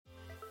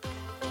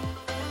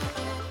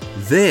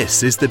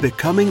This is the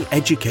Becoming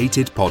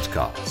Educated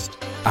podcast.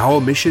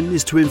 Our mission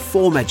is to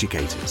inform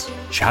educators,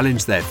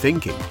 challenge their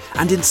thinking,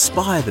 and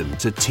inspire them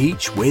to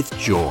teach with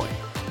joy.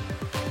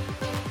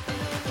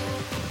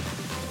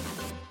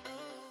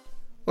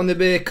 On the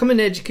Becoming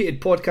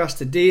Educated podcast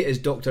today is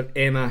Dr.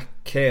 Emma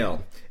Kerr.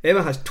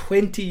 Emma has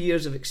 20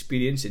 years of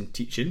experience in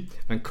teaching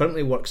and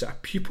currently works at a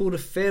pupil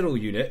referral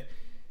unit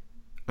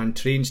and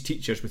trains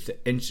teachers with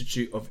the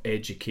Institute of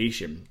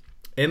Education.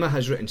 Emma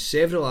has written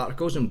several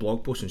articles and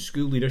blog posts on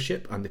school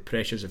leadership and the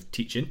pressures of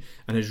teaching,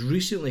 and has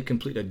recently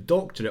completed a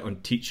doctorate on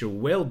teacher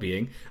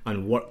wellbeing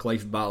and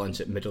work-life balance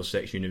at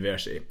Middlesex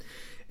University.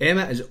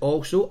 Emma is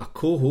also a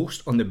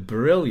co-host on the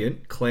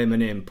brilliant Clem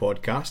and M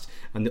podcast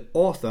and the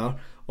author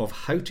of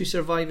How to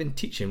Survive in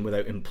Teaching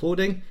Without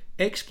Imploding,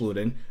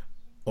 Exploding,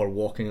 or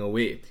Walking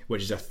Away,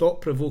 which is a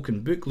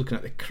thought-provoking book looking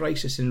at the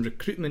crisis in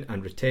recruitment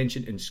and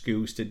retention in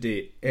schools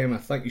today. Emma,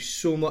 thank you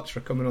so much for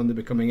coming on the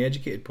Becoming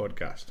Educated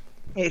podcast.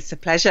 It's a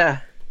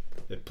pleasure.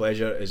 The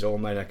pleasure is all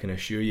mine, I can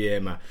assure you,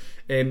 Emma.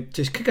 To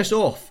kick us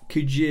off,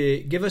 could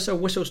you give us a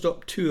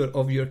whistle-stop tour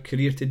of your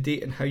career to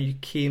date and how you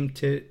came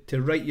to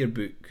write your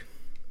book?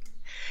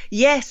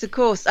 Yes, of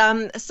course.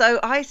 So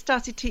I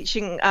started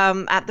teaching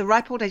at the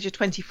ripe old age of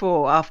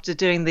 24 after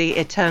doing the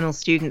eternal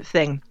student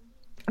thing.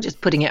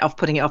 Just putting it off,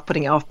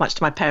 much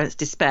to my parents'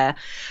 despair.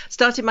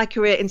 Started my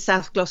career in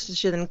South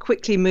Gloucestershire, then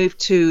quickly moved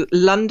to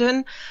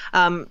London,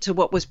 to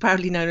what was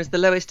proudly known as the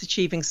lowest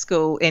achieving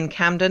school in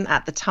Camden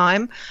at the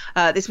time.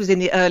 This was in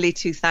the early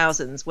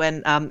 2000s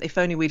when, if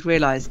only we'd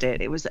realised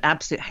it, it was an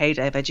absolute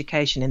heyday of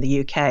education in the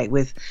UK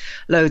with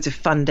loads of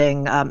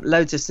funding,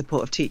 loads of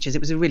support of teachers.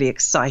 It was a really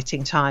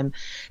exciting time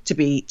to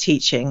be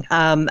teaching.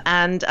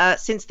 And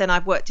since then,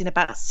 I've worked in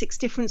about 6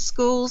 different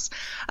schools.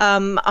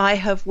 I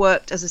have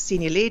worked as a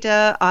senior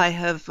leader. I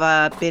have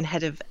been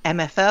head of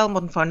MFL,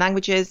 Modern Foreign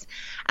Languages,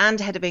 and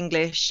head of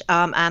English.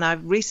 And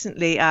I've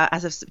recently,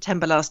 as of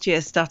September last year,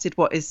 started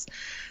what is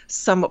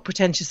somewhat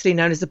pretentiously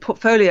known as a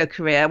portfolio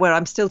career, where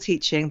I'm still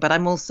teaching, but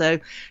I'm also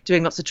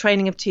doing lots of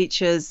training of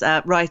teachers,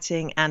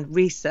 writing and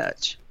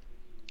research.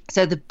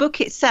 So the book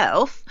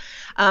itself,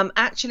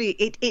 actually,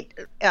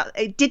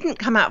 it didn't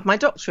come out of my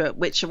doctorate,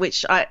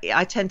 which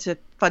I tend to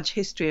fudge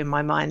history in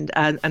my mind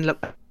and look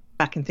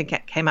back and think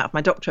it came out of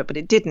my doctorate, but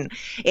it didn't.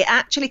 It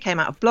actually came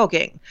out of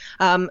blogging.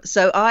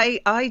 So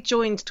I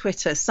joined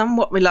Twitter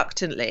somewhat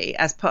reluctantly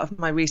as part of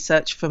my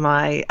research for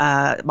my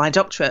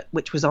doctorate,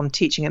 which was on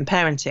teaching and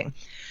parenting.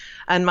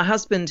 And my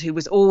husband, who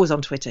was always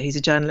on Twitter, he's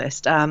a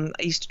journalist,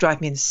 used to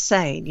drive me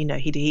insane. You know,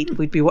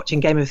 we'd be watching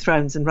Game of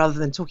Thrones, and rather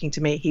than talking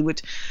to me, he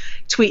would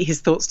tweet his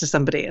thoughts to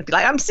somebody and be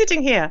like, "I'm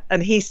sitting here."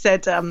 And he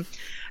said,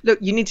 "Look,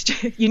 you need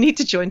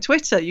to join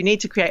Twitter. You need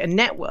to create a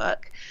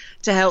network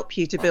to help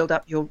you to build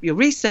up your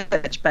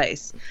research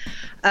base."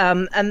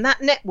 And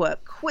that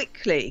network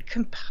quickly,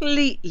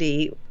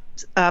 completely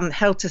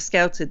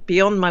helter-skeltered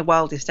beyond my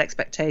wildest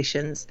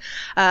expectations.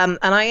 And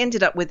I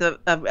ended up with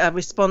a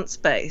response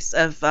base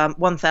of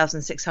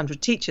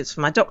 1,600 teachers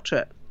for my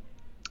doctorate.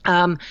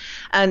 And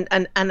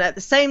at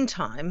the same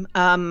time,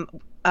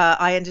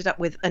 I ended up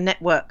with a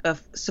network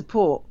of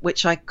support,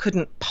 which I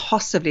couldn't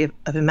possibly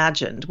have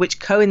imagined, which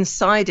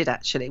coincided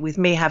actually with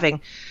me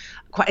having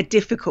quite a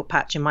difficult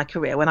patch in my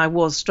career when I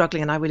was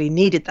struggling and I really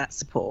needed that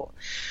support.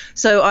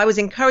 So I was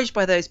encouraged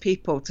by those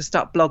people to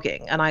start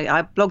blogging, and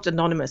I blogged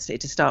anonymously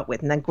to start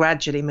with, and then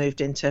gradually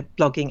moved into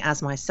blogging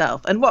as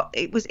myself. And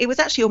it was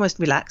actually almost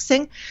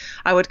relaxing.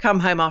 I would come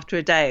home after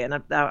a day and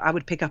I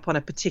would pick up on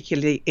a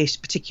particular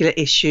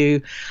issue,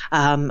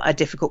 a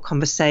difficult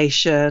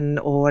conversation,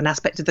 or an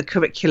aspect of the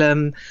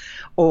curriculum,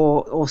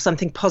 or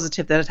something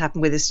positive that had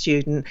happened with a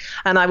student,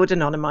 and I would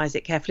anonymize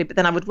it carefully, but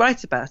then I would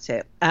write about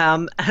it.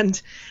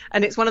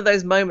 And it's one of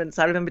those moments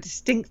I remember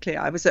distinctly.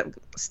 I was at a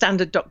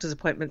standard doctor's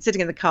appointment,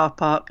 sitting in the car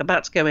park,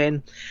 about to go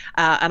in,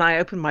 and I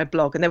opened my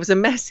blog, and there was a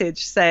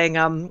message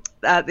saying,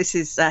 "This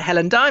is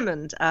Helen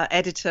Diamond,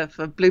 editor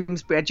for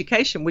Bloomsbury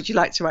Education. Would you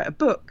like to write a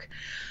book?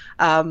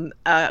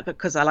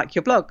 Because I like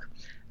your blog."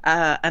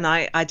 And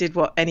I did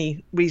what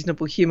any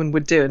reasonable human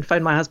would do and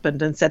phoned my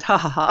husband and said, "Ha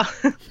ha ha,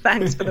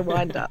 thanks for the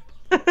wind up."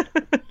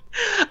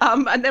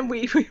 And then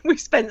we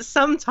spent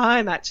some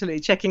time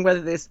actually checking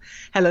whether this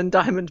Helen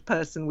Diamond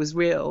person was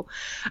real,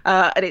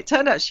 and it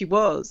turned out she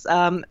was.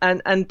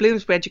 And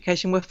Bloomsbury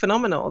Education were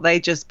phenomenal. They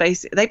just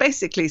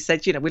basically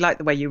said, "We like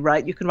the way you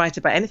write. You can write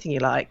about anything you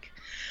like."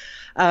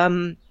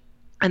 And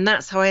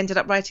that's how I ended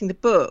up writing the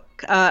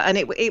book. And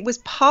it was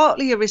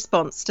partly a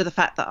response to the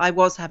fact that I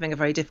was having a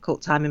very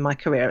difficult time in my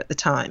career at the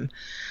time,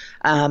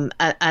 and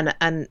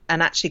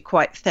actually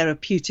quite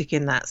therapeutic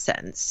in that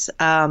sense.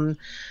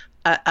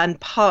 And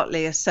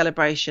partly a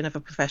celebration of a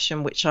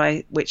profession which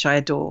I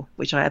adore,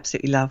 which I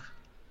absolutely love.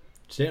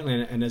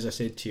 Certainly, and as I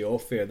said to you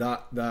off air,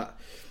 that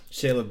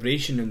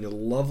celebration and the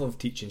love of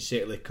teaching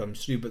certainly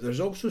comes through. But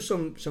there's also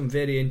some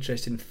very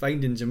interesting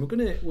findings, and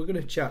we're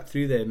gonna chat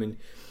through them. And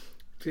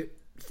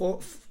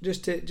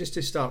just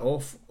to start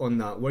off on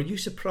that, were you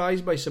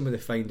surprised by some of the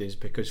findings?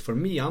 Because for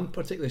me, I'm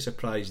particularly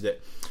surprised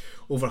that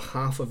over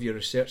half of your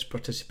research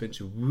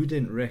participants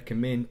wouldn't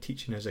recommend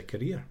teaching as a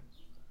career.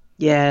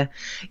 Yeah.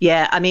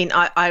 I mean,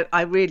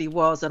 I really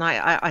was. And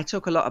I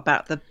talk a lot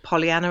about the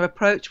Pollyanna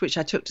approach, which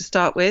I took to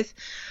start with.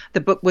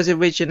 The book was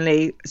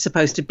originally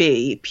supposed to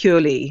be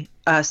purely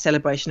a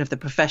celebration of the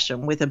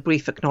profession with a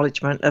brief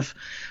acknowledgement of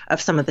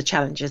some of the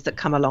challenges that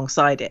come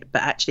alongside it,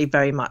 but actually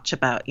very much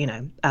about,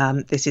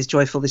 this is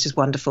joyful, this is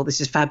wonderful, this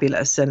is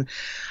fabulous. And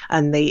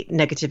the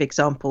negative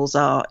examples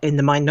are in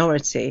the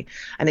minority,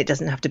 and it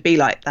doesn't have to be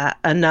like that.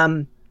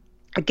 And,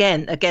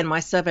 Again, my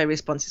survey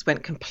responses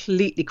went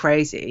completely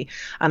crazy,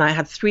 and I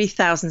had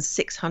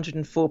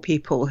 3,604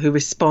 people who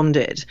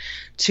responded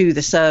to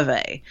the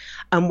survey.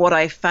 And what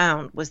I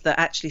found was that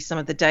actually some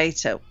of the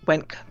data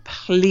went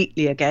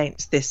completely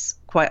against this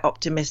quite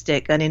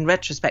optimistic and, in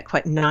retrospect,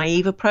 quite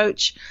naive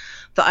approach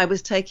that I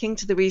was taking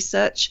to the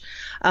research.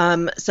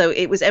 So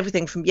it was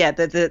everything from,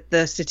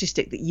 the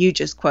statistic that you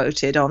just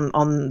quoted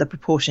on the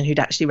proportion who'd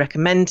actually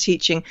recommend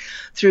teaching,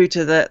 through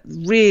to the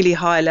really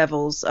high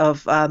levels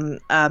of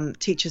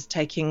teachers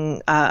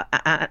taking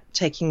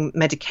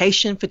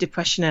medication for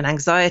depression and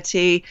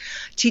anxiety,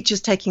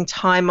 teachers taking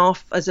time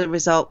off as a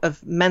result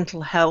of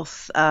mental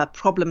health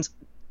problems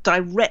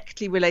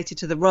directly related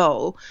to the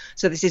role.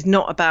 So this is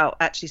not about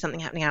actually something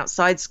happening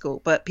outside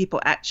school, but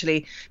people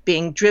actually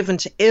being driven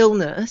to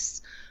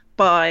illness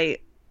by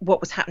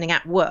what was happening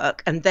at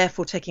work, and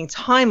therefore taking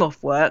time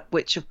off work,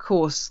 which of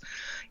course,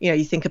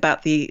 you think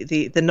about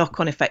the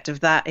knock-on effect of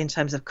that in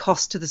terms of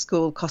cost to the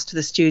school, cost to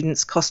the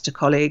students, cost to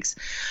colleagues.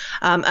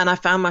 And I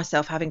found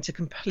myself having to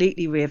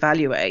completely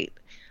reevaluate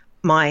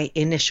my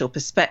initial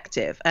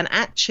perspective. And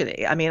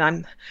actually, I mean,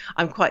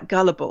 I'm quite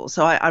gullible.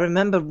 So I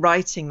remember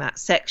writing that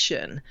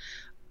section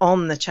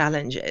on the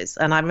challenges,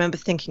 and I remember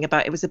thinking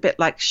about it was a bit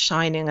like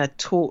shining a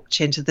torch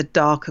into the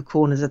darker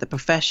corners of the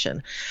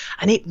profession,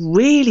 and it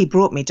really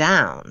brought me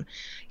down.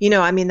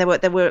 I mean, there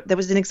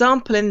was an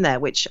example in there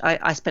which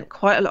I spent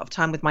quite a lot of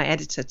time with my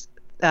editor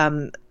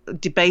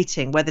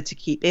debating whether to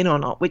keep in or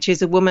not, which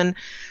is a woman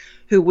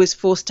who was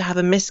forced to have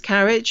a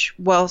miscarriage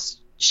whilst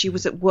she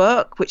was at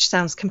work, which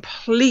sounds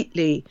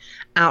completely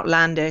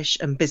outlandish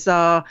and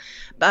bizarre,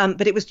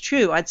 but it was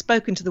true. I'd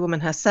spoken to the woman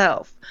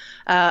herself,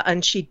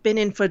 and she'd been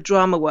in for a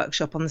drama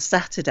workshop on the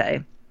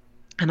Saturday,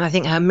 and I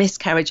think her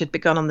miscarriage had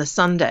begun on the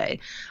Sunday,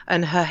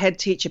 and her head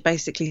teacher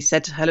basically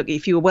said to her, look,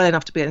 if you were well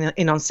enough to be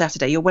in on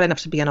Saturday, you're well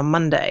enough to be in on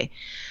Monday.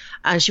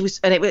 And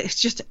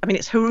it's just, I mean,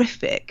 it's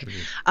horrific.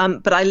 Mm-hmm.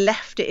 But I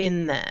left it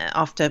in there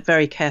after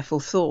very careful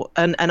thought.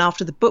 And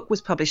after the book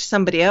was published,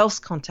 somebody else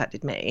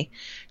contacted me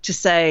to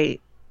say,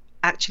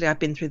 actually, I've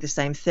been through the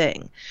same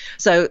thing.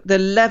 So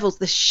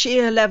the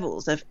sheer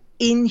levels of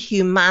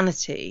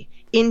inhumanity,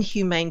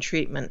 inhumane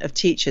treatment of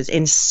teachers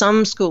in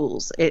some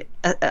schools,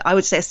 I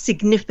would say a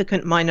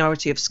significant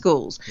minority of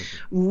schools,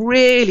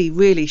 really,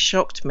 really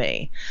shocked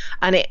me.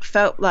 And it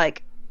felt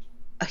like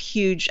a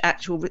huge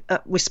actual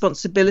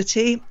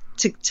responsibility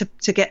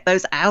to get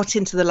those out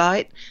into the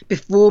light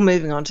before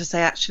moving on to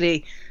say,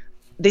 actually,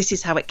 this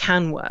is how it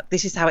can work.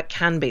 This is how it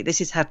can be.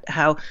 This is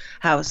how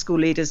school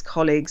leaders,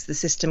 colleagues, the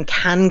system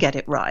can get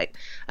it right,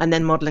 and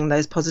then modelling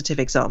those positive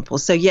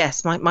examples. So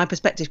yes, my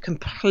perspective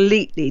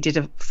completely did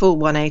a full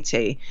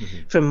 180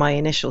 from my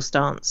initial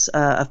stance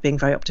of being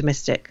very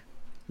optimistic.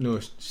 No,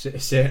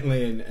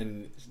 certainly,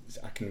 and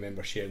I can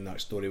remember sharing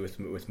that story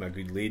with my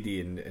good lady,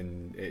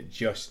 and it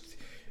just,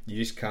 you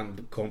just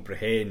can't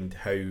comprehend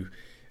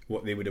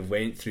what they would have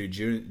went through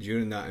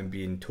during that, and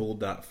being told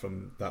that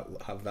from that,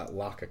 have that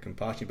lack of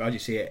compassion. But as you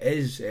say, it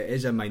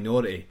is a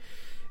minority,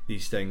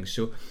 these things.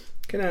 So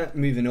kind of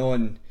moving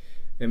on,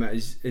 Emma,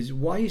 is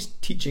why is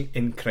teaching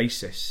in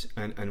crisis,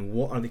 and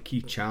what are the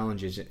key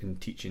challenges in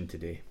teaching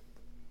today?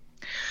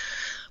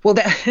 Well,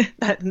 that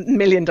 $1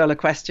 million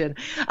question.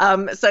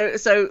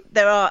 So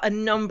there are a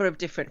number of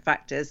different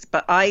factors,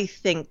 but I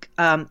think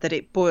that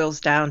it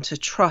boils down to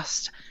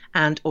trust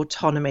and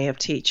autonomy of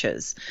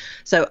teachers.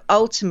 So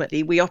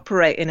ultimately, we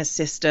operate in a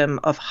system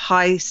of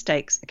high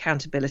stakes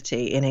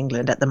accountability in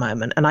England at the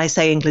moment. And I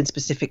say England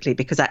specifically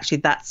because actually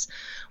that's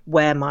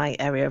where my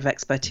area of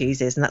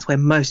expertise is, and that's where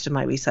most of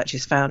my research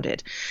is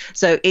founded.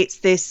 So it's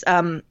this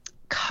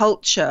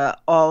culture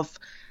of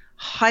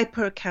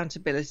hyper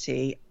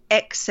accountability,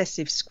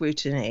 excessive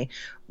scrutiny,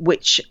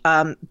 which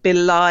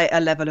belie a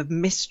level of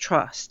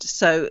mistrust.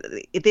 So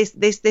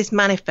this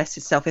manifests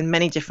itself in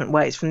many different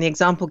ways, from the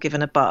example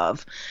given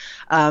above,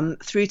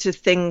 through to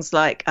things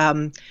like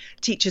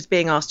teachers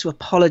being asked to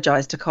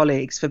apologise to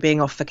colleagues for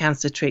being off for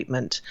cancer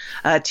treatment.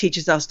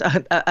 Teachers asked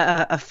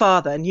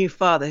a new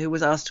father who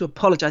was asked to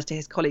apologise to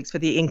his colleagues for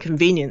the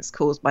inconvenience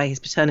caused by his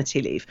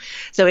paternity leave.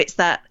 So it's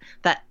that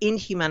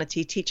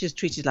inhumanity, teachers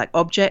treated like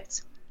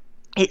objects.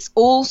 It's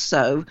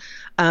also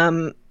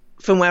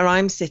from where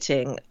I'm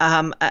sitting,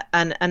 and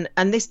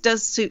this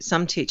does suit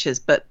some teachers,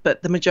 but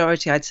the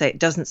majority, I'd say, it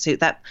doesn't suit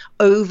that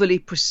overly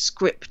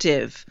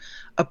prescriptive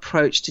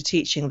approach to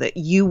teaching, that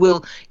you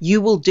will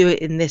do it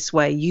in this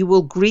way. You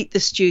will greet the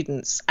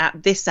students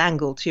at this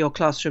angle to your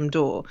classroom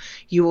door.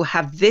 You will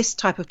have this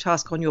type of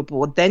task on your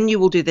board. Then you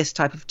will do this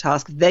type of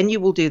task. Then you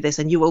will do this,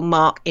 and you will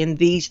mark in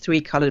these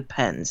 3 coloured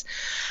pens.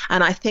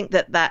 And I think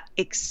that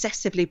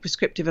excessively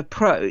prescriptive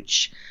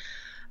approach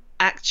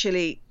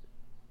actually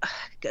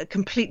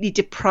completely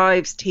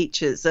deprives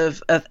teachers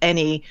of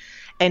any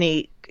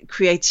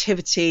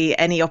creativity,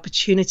 any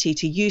opportunity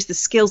to use the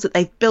skills that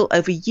they've built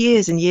over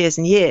years and years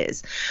and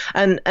years.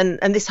 And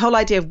this whole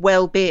idea of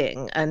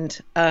well-being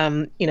and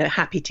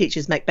happy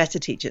teachers make better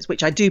teachers,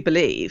 which I do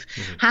believe.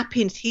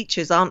 Happy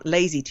teachers aren't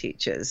lazy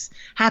teachers.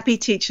 Happy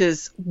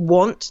teachers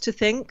want to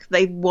think,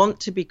 they want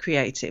to be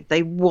creative,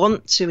 they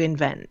want to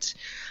invent.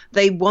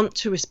 They want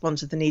to respond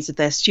to the needs of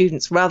their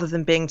students, rather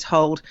than being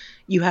told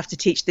you have to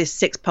teach this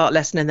 6-part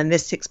lesson and then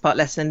this 6-part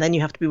lesson, and then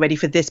you have to be ready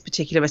for this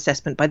particular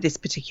assessment by this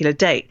particular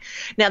date.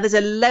 Now, there's a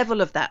level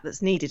of that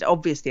that's needed,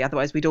 obviously,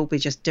 otherwise we'd all be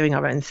just doing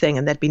our own thing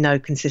and there'd be no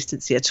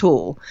consistency at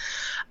all.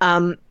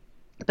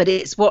 But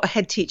it's what a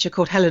head teacher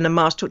called Helena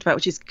Marsh talked about,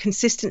 which is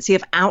consistency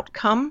of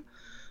outcome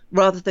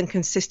rather than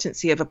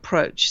consistency of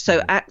approach.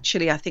 So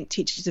actually, I think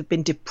teachers have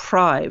been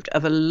deprived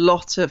of a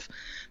lot of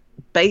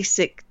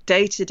basic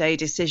day-to-day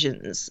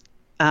decisions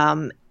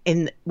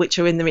which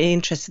are in the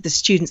interest of the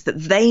students that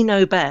they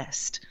know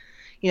best.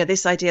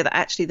 This idea that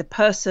actually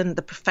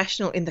the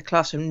professional in the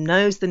classroom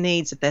knows the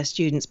needs of their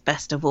students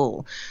best of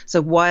all. So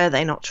why are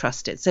they not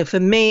trusted? So for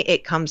me,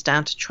 it comes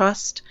down to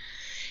trust.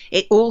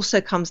 It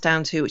also comes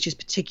down to, which is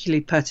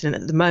particularly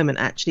pertinent at the moment,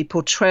 actually,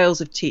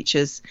 portrayals of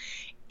teachers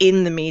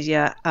in the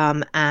media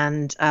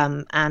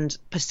and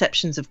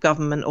perceptions of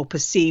government, or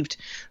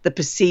the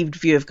perceived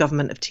view of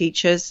government of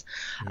teachers,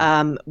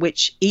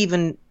 which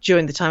even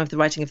during the time of the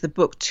writing of the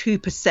book,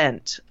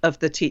 2% of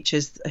the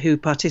teachers who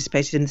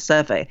participated in the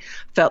survey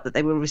felt that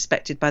they were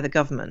respected by the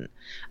government.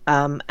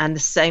 And the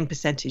same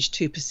percentage,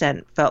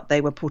 2%, felt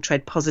they were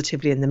portrayed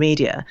positively in the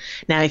media.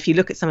 Now, if you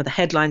look at some of the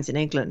headlines in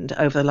England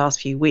over the last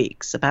few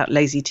weeks about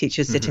lazy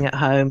teachers sitting at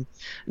home,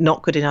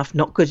 not good enough,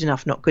 not good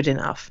enough, not good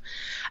enough.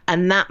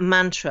 And that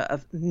mantra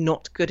of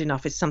not good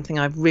enough is something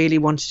I really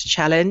wanted to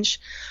challenge.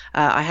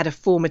 I had a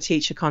former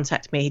teacher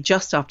contact me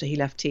just after he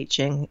left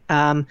teaching,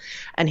 and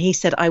he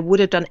said, I would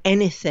have done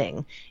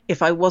anything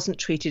if I wasn't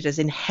treated as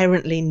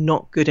inherently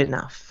not good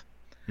enough.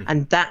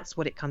 And that's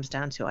what it comes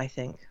down to, I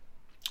think.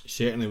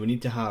 Certainly, we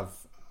need to have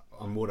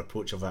a more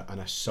approach of an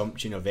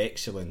assumption of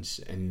excellence,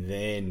 and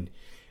then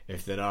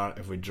if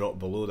we drop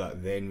below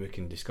that, then we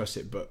can discuss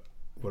it. But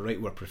we're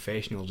right, we're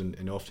professionals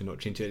and often not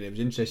trained to it. It was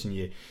interesting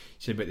you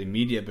said about the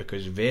media,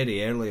 because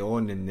very early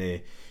on in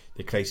the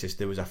crisis,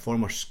 there was a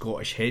former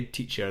Scottish head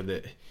teacher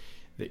that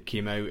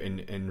came out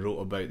and wrote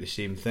about the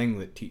same thing,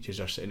 that teachers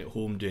are sitting at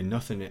home doing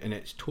nothing, and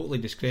it's totally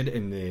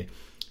discrediting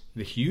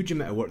the huge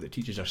amount of work that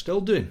teachers are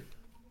still doing.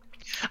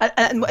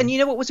 And you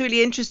know what was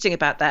really interesting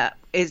about that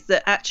is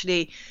that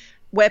actually,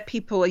 where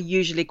people are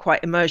usually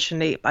quite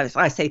emotionally,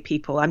 I say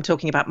people, I'm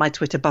talking about my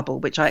Twitter bubble,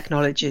 which I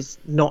acknowledge is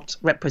not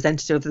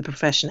representative of the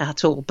profession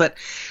at all, but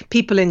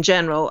people in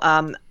general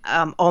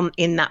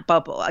in that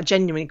bubble are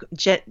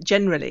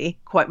generally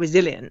quite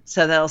resilient.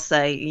 So they'll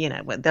say,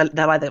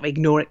 they'll either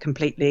ignore it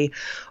completely,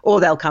 or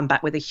they'll come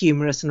back with a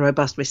humorous and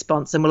robust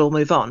response, and we'll all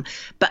move on.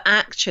 But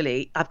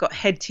actually, I've got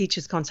head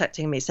teachers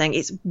contacting me saying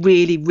it's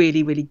really,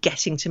 really, really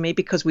getting to me,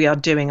 because we are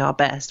doing our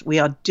best. We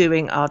are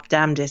doing our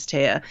damnedest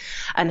here.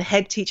 And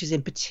head teachers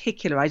in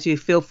particular, I do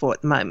feel for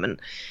at the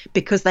moment,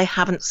 because they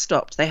haven't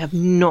stopped. They have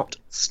not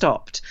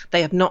stopped.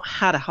 They have not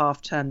had a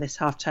half term this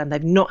half term.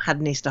 They've not had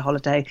an Easter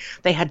holiday.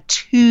 They had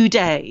 2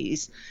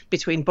 days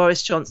between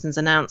Boris Johnson's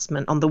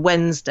announcement on the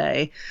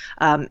Wednesday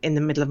in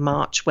the middle of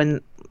March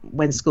when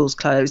schools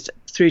closed,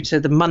 through to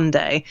the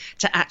Monday,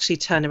 to actually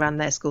turn around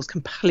their schools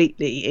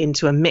completely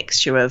into a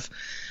mixture of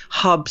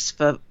hubs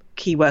for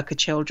key worker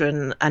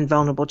children and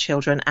vulnerable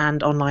children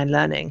and online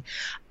learning,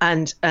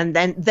 and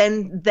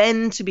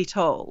then to be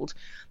told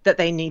that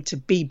they need to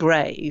be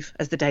brave,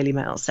 as the Daily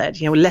Mail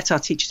said, let our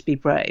teachers be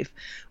brave,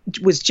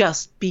 was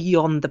just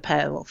beyond the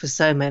pale for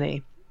so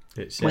many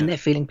when they're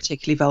feeling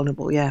particularly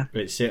vulnerable. Yeah,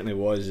 it certainly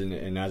was,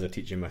 and as a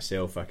teacher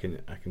myself, I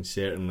can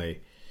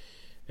certainly.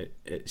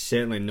 It's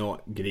certainly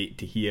not great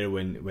to hear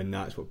when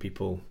that's what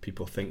people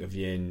think of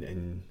you,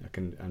 and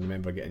I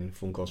remember getting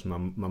phone calls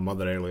from my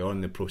mother early on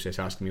in the process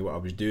asking me what I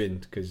was doing,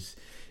 because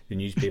the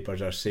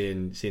newspapers are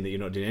saying that you're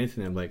not doing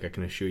anything. I'm like, I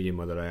can assure you,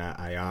 mother,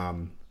 I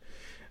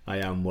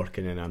am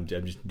working, and I'm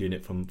just doing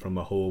it from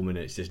my home, and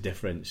it's just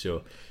different.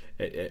 So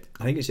I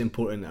think it's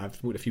important. I've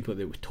spoken to a few people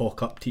that would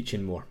talk up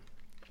teaching more.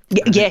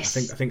 Yes,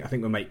 I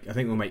think we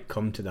might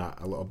come to that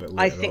a little bit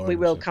later. I think we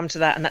will come to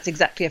that, and that's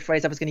exactly a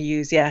phrase I was going to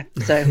use. Yeah,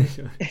 so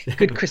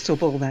good crystal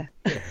ball there.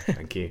 Yeah,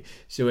 thank you.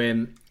 So,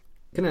 kind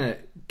of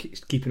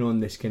keeping on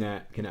this kind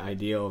of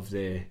idea of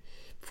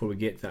before we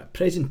get to that,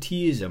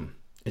 presenteeism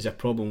is a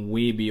problem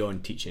way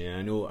beyond teaching,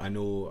 and I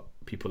know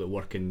people that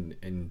work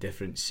in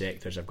different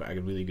sectors. I've got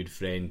a really good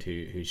friend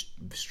who's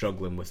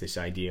struggling with this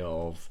idea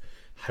of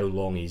how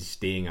long he's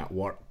staying at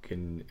work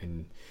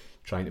and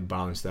trying to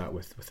balance that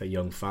with a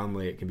young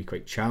family. It can be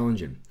quite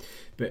challenging.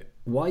 But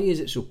why is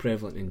it so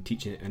prevalent in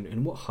teaching,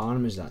 and what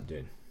harm is that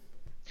doing?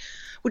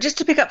 Well, just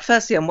to pick up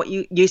firstly on what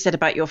you said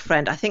about your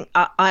friend, I think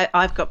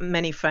I've got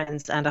many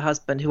friends and a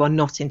husband who are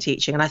not in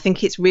teaching. And I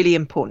think it's really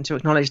important to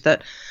acknowledge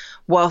that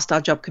whilst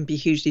our job can be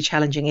hugely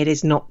challenging, it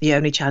is not the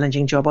only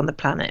challenging job on the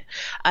planet.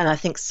 And I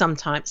think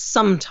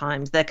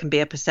sometimes there can be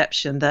a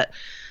perception that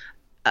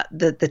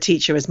the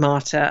teacher is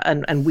martyr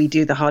and we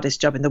do the hardest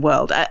job in the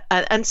world.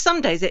 And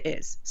some days it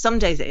is,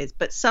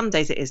 but some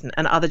days it isn't.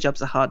 And other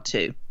jobs are hard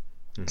too.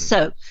 Mm-hmm.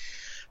 So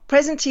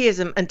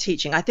presenteeism and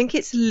teaching, I think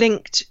it's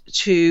linked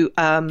to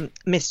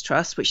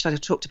mistrust, which I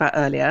talked about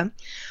earlier.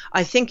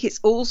 I think it's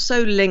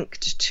also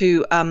linked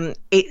to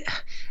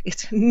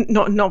it's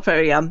not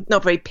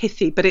very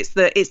pithy, but it's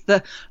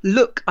the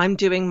look, I'm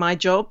doing my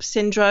job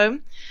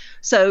syndrome.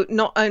 So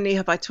not only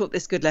have I taught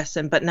this good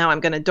lesson, but now I'm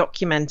going to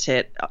document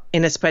it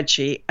in a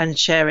spreadsheet and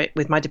share it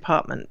with my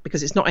department,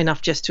 because it's not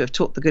enough just to have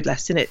taught the good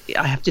lesson.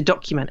 I have to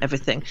document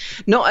everything.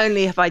 Not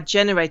only have I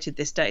generated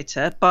this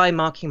data by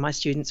marking my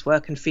students'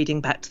 work and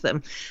feeding back to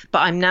them,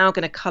 but I'm now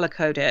going to color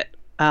code it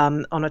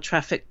on a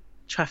traffic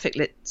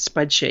lit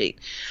spreadsheet.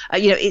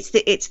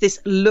 It's this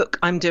look,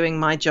 I'm doing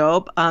my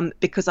job,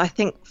 because I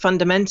think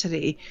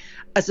fundamentally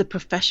as a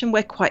profession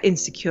we're quite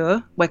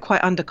insecure, we're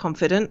quite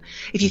underconfident.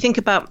 If you think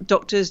about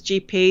doctors,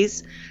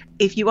 GPs,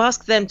 if you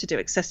ask them to do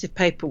excessive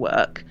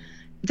paperwork,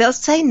 they'll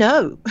say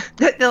no.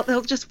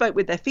 They'll just vote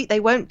with their feet. They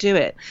won't do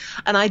it.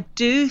 And I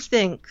do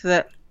think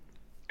that,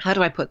 how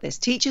do I put this?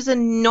 Teachers are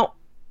not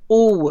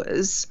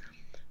always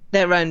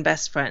their own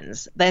best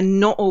friends. They're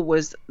not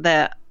always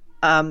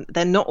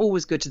they're not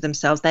always good to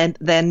themselves.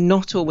 They're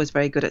not always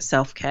very good at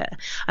self-care.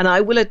 And I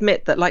will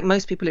admit that, like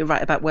most people who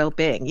write about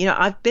well-being,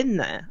 I've been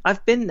there.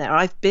 I've been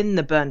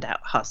the burned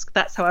out husk.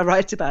 That's how I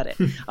write about it.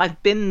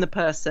 I've been the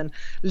person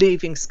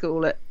leaving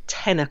school at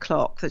 10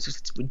 o'clock. That's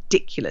just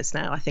ridiculous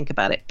now I think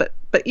about it. But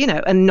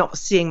and not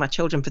seeing my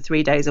children for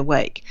 3 days a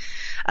week.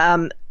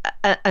 And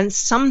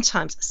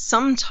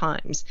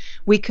sometimes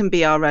we can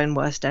be our own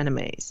worst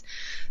enemies.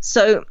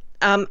 So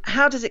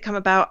how does it come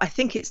about? I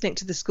think it's linked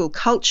to the school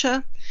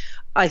culture.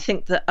 I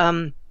think that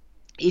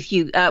if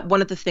you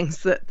one of the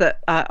things that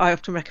I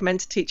often recommend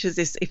to teachers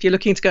is, if you're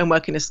looking to go and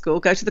work in a school,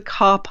 go to the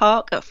car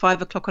park at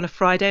 5 o'clock on a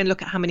Friday and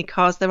look at how many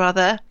cars there are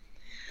there.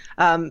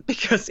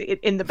 Because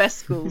in the best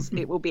schools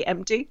it will be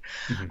empty.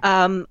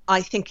 Mm-hmm.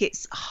 I think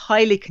it's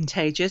highly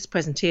contagious,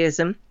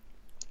 presenteeism.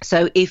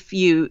 So if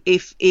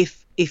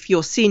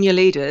your senior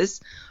leaders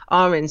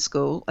are in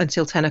school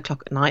until 10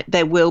 o'clock at night,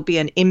 there will be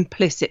an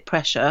implicit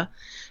pressure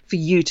for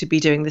you to be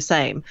doing the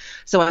same.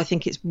 So I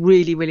think it's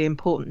really, really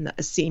important that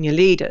as senior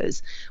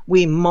leaders,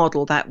 we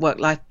model that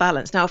work-life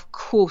balance. Now, of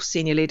course,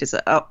 senior leaders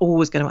are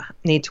always going to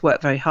need to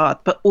work very hard,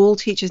 but all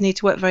teachers need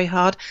to work very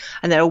hard.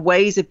 And there are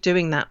ways of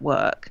doing that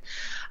work.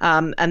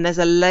 And there's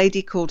a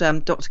lady called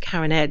Dr.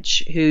 Karen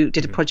Edge who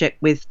did a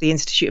project with the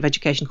Institute of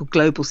Education called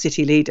Global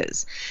City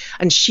Leaders.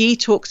 And she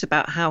talks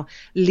about how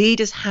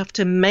leaders have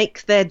to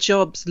make their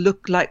jobs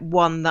look like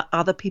one that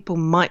other people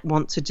might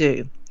want to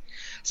do.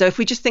 So if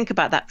we just think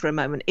about that for a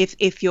moment,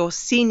 if your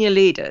senior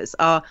leaders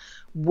are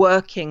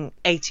working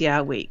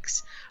 80-hour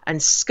weeks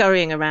and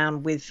scurrying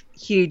around with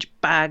huge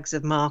bags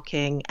of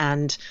marking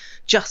and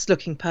just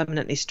looking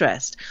permanently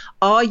stressed,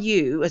 are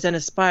you, as an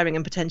aspiring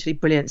and potentially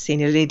brilliant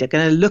senior leader,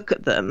 going to look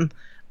at them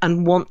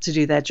and want to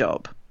do their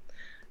job?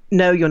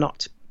 No, you're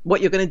not.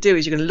 What you're going to do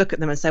is you're going to look at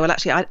them and say, well,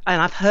 actually, and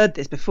I've heard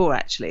this before,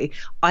 actually,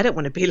 I don't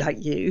want to be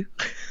like you.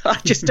 I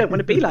just don't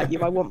want to be like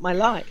you. I want my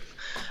life.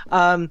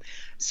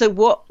 So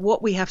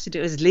what we have to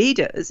do as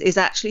leaders is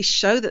actually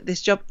show that this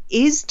job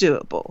is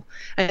doable.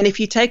 And if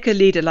you take a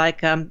leader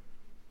like the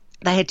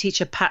head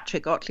teacher,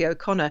 Patrick Otley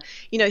O'Connor,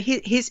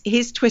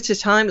 his Twitter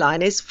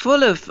timeline is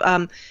full of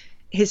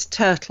his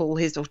turtle,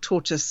 or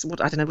tortoise,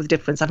 I don't know the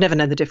difference. I've never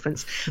known the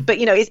difference, but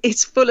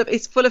it's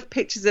full of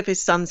pictures of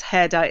his son's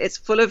hair dye. It's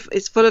full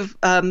of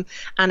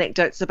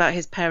anecdotes about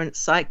his parents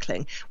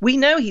cycling. We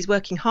know he's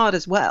working hard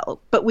as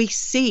well, but we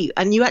see,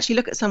 and you actually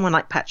look at someone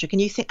like Patrick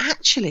and you think,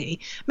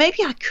 actually,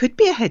 maybe I could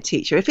be a head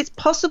teacher. If it's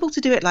possible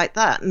to do it like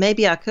that,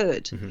 maybe I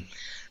could. Mm-hmm.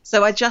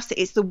 So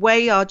it's the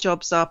way our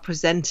jobs are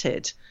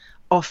presented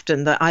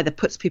often that either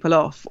puts people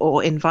off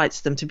or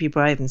invites them to be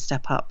brave and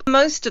step up.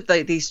 Most of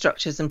these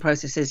structures and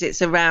processes,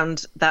 it's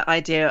around that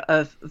idea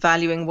of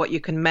valuing what you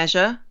can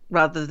measure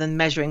rather than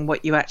measuring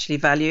what you actually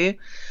value.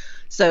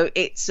 So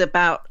it's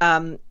about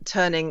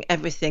turning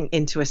everything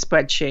into a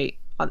spreadsheet.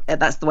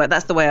 That's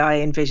the way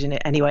I envision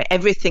it anyway.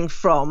 Everything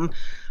from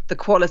the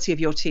quality of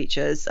your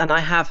teachers, and I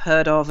have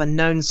heard of and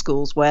known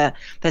schools where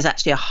there's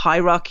actually a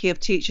hierarchy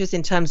of teachers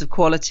in terms of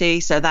quality.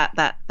 So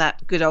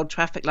that good old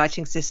traffic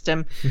lighting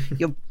system,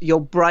 your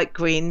bright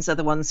greens are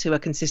the ones who are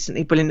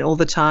consistently brilliant all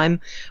the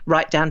time,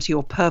 right down to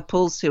your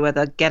purples who are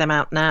the get them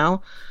out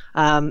now,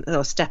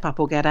 or step up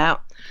or get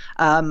out,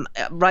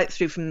 right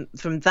through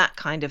from that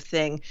kind of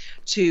thing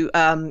to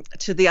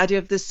the idea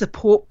of the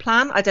support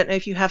plan. I don't know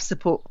if you have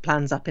support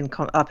plans up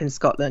in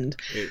Scotland,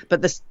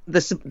 but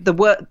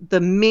the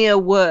mere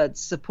words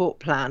support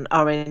plan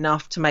are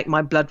enough to make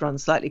my blood run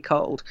slightly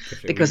cold.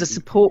 Because a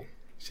support.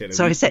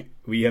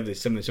 We have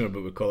this something similar,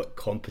 but we call it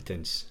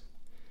competence.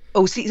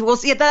 Oh, see,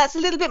 that's a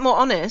little bit more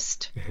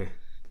honest.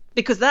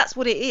 because that's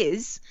what it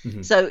is.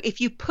 So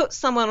if you put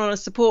someone on a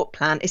support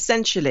plan,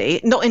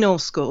 essentially, not in all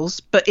schools,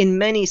 but in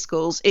many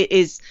schools, it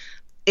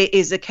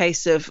is a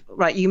case of,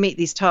 right, you meet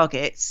these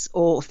targets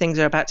or things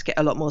are about to get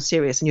a lot more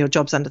serious and your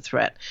job's under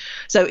threat.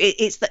 So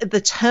it's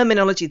the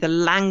terminology, the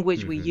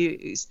language we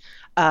use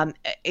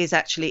is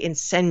actually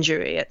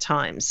incendiary at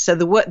times. So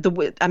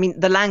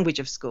the language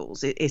of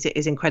schools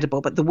is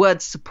incredible, but the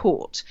word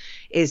support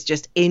is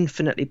just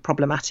infinitely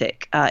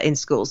problematic in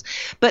schools.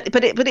 But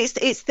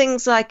it's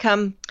things like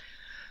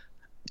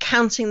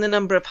counting the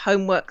number of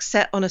homework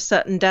set on a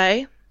certain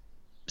day.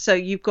 So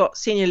you've got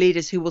senior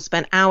leaders who will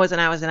spend hours and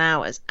hours and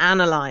hours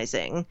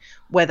analysing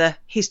whether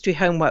history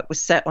homework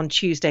was set on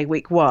Tuesday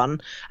week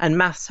 1 and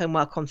maths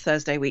homework on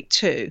Thursday week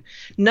 2.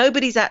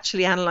 Nobody's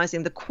actually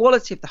analysing the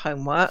quality of the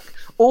homework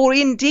or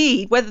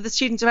indeed whether the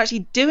students are actually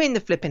doing the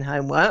flipping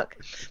homework.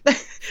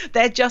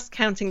 They're just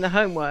counting the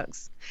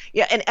homeworks.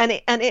 Yeah, and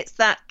it's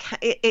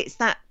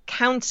that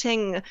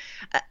counting,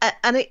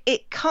 and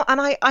it can't, and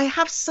I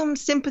have some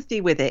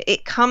sympathy with it.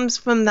 It comes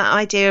from that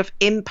idea of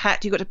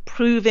impact. You've got to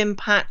prove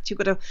impact. You've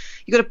got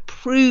to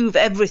prove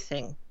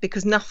everything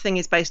because nothing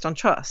is based on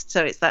trust.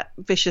 So it's that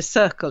vicious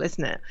circle,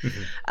 isn't it?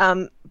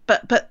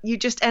 But you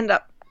just end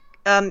up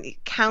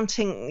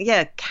counting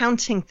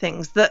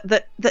things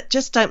that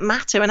just don't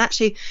matter. And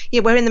actually,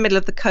 we're in the middle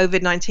of the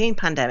COVID-19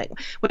 pandemic.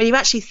 When you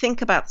actually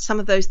think about some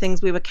of those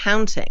things we were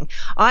counting,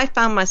 I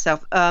found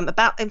myself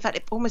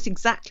almost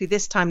exactly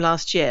this time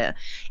last year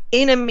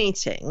in a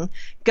meeting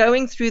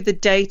going through the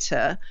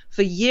data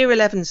for year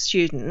 11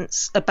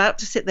 students about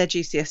to sit their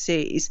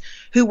GCSEs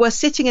who were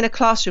sitting in a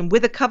classroom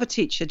with a cover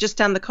teacher just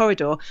down the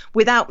corridor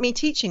without me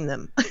teaching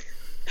them.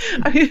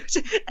 And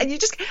you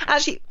just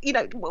actually,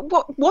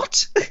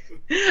 what?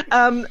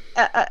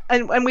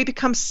 And we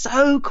become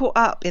so caught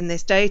up in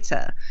this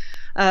data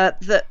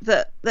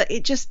that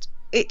it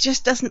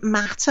just doesn't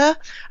matter.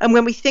 And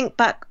when we think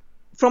back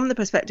from the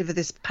perspective of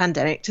this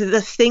pandemic to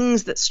the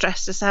things that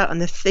stressed us out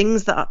and the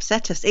things that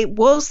upset us, it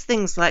was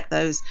things like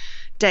those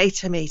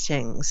data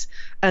meetings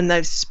and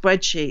those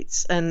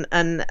spreadsheets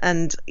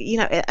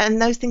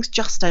and those things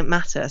just don't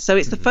matter. So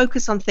it's the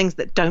focus on things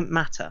that don't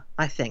matter,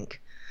 I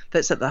think,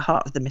 that's at the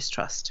heart of the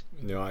mistrust.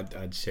 No,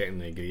 I'd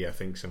certainly agree. I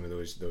think some of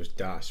those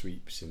data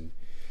sweeps and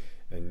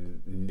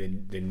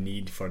the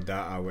need for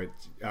data, which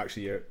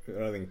actually,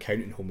 rather than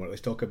counting homework,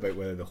 let's talk about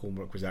whether the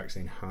homework was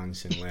actually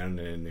enhancing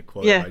learning and the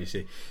quality. How you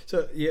say.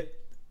 So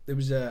there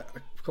was a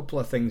couple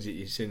of things that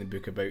you say in the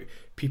book about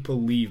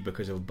people leave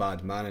because of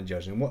bad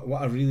managers, and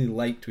what I really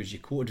liked was you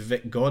quoted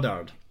Vic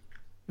Goddard,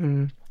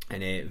 and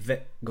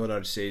Vic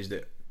Goddard says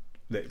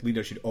that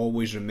leaders should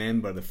always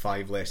remember the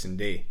 5-lesson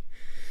day.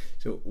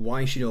 So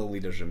why should all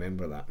leaders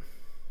remember that?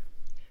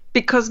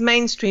 Because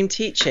mainstream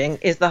teaching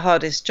is the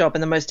hardest job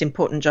and the most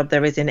important job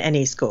there is in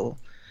any school.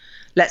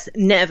 Let's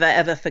never,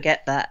 ever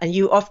forget that. And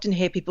you often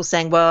hear people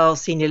saying, well,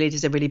 senior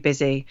leaders are really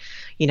busy.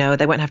 They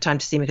won't have time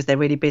to see me because they're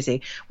really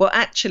busy. Well,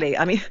 actually,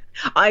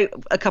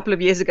 a couple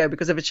of years ago,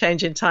 because of a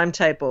change in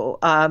timetable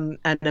and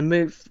a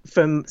move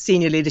from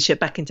senior leadership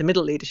back into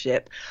middle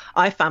leadership,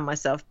 I found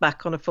myself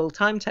back on a full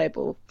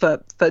timetable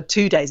for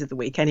 2 days of the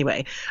week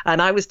anyway.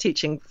 And I was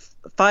teaching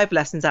 5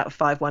 lessons out of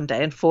 5 one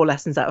day and 4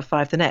 lessons out of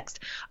 5 the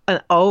next.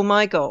 And oh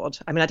my God,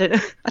 I don't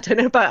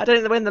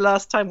know when the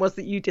last time was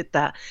that you did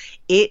that.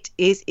 It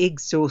is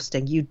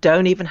exhausting. You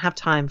don't even have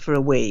time for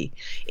a wee.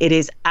 It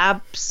is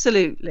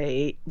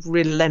absolutely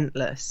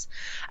relentless.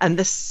 And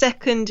the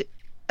second,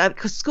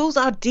 because schools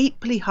are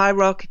deeply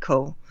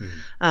hierarchical,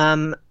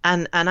 and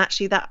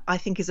actually that I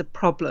think is a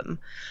problem,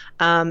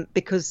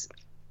 because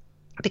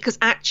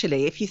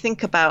actually if you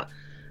think about,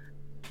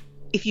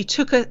 if you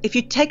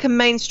take a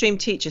mainstream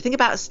teacher, think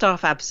about a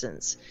staff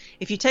absence.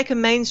 If you take a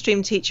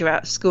mainstream teacher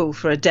out of school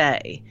for a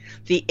day,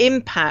 the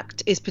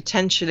impact is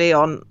potentially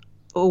on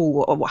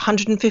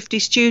 150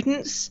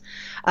 students.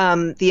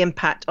 The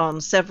impact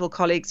on several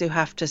colleagues who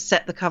have to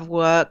set the cover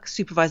work,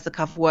 supervise the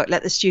cover work,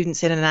 let the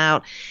students in and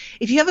out.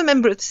 If you have a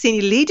member of the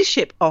senior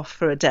leadership off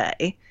for a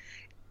day,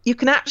 you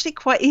can actually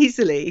quite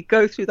easily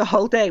go through the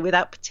whole day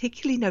without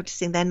particularly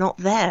noticing they're not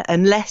there,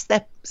 unless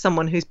they're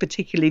someone who's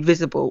particularly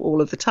visible all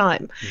of the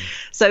time.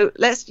 So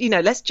let's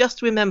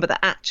just remember that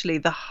actually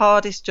the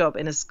hardest job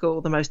in a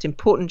school, the most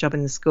important job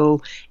in the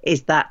school,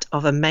 is that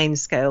of a main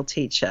scale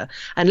teacher.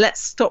 And let's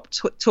stop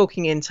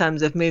talking in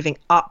terms of moving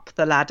up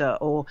the ladder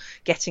or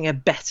getting a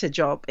better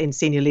job in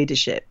senior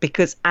leadership,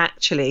 because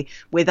actually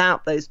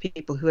without those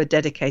people who are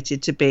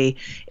dedicated to be,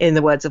 in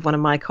the words of one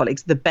of my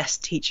colleagues, the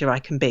best teacher I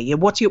can be.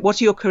 What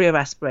are your career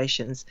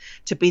aspirations?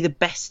 To be the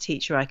best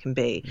teacher I can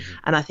be.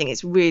 And I think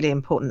it's really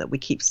important that we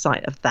keep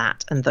sight of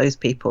that and those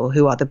people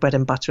who are the bread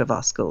and butter of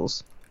our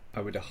schools.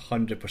 I would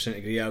 100%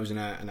 agree. I was in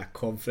a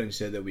conference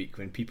the other week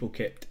when people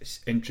kept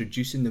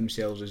introducing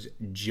themselves as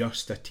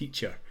just a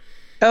teacher.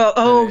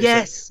 Oh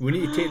yes. Like, we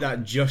need to take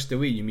that just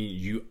away. You mean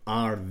you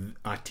are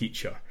a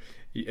teacher,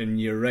 and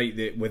you're right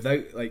that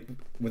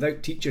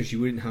without teachers you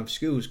wouldn't have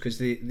schools, because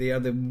they are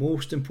the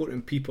most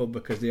important people,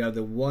 because they are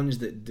the ones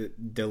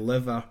that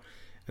deliver,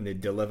 and they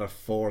deliver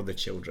for the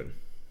children.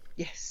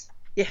 Yes.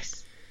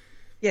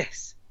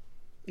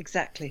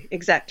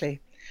 Exactly.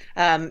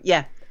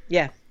 Yeah,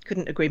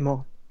 couldn't agree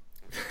more.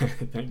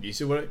 Thank you.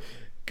 So we're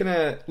kind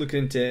of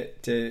looking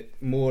into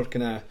more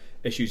kind of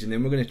issues, and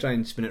then we're going to try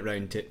and spin it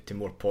round to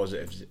more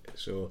positives.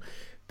 So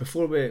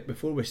before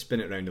we spin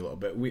it round a little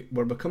bit,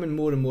 we're becoming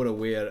more and more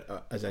aware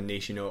as a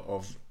nation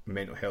of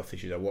mental health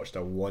issues. I watched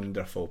a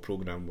wonderful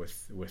programme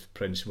with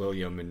Prince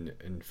William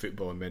in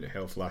football and mental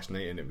health last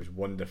night, and it was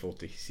wonderful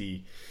to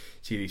see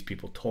these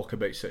people talk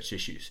about such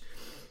issues.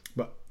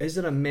 But is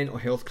there a mental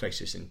health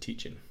crisis in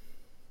teaching?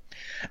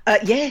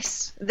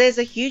 Yes, there's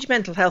a huge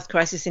mental health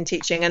crisis in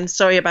teaching, and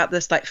sorry about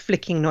this like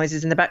flicking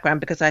noises in the background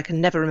because I can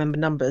never remember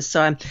numbers,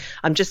 so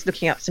I'm just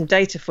looking up some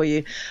data for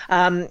you.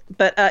 But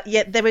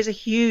there is a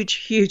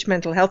huge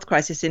mental health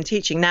crisis in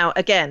teaching. Now,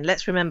 again,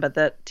 let's remember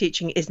that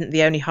teaching isn't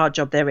the only hard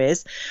job there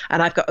is,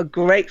 and I've got a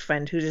great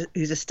friend who's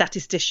a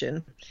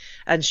statistician,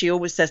 and she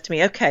always says to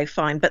me, "Okay,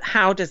 fine, but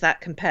how does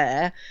that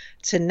compare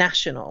to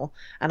national?"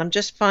 And I'm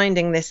just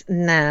finding this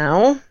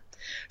now.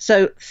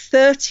 So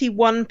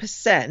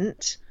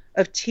 31%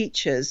 of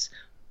teachers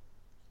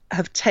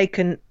have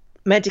taken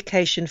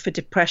medication for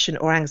depression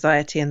or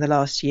anxiety in the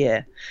last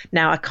year.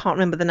 Now, I can't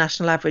remember the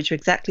national average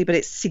exactly, but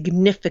it's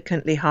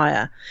significantly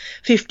higher.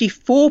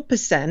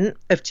 54%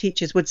 of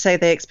teachers would say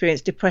they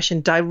experience depression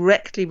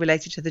directly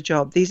related to the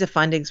job. These are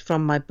findings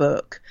from my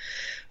book.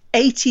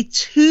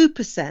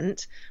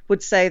 82%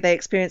 would say they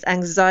experience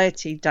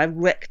anxiety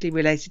directly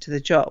related to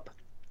the job.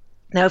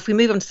 Now, if we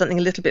move on to something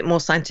a little bit more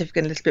scientific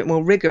and a little bit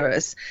more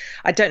rigorous,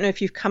 I don't know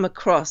if you've come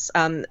across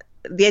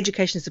the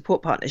Education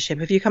Support Partnership.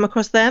 Have you come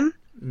across them?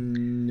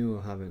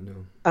 No, I haven't,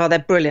 no. Oh, they're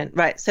brilliant.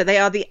 Right. So they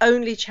are the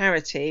only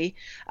charity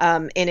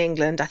in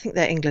England. I think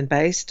they're England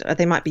based.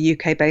 They might be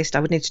UK based. I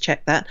would need to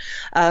check that.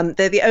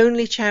 They're the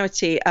only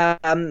charity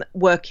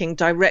working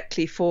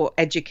directly for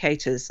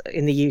educators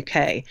in the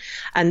UK.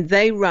 And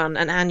they run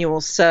an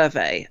annual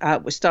survey,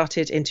 which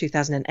started in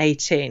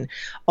 2018,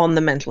 on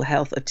the mental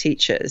health of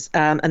teachers.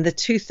 And the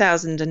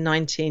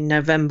 2019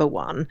 November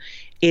one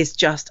is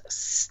just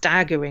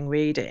staggering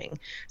reading.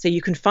 So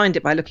you can find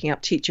it by looking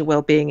up Teacher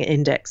Wellbeing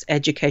Index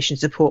Education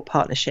Support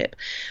Partnership.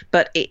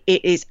 But it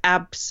is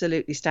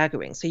absolutely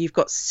staggering. So you've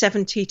got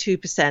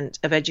 72%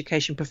 of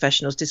education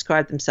professionals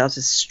describe themselves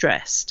as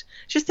stressed.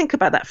 Just think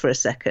about that for a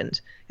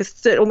second.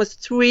 It's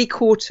almost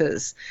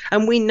 3/4.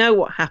 And we know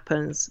what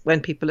happens when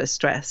people are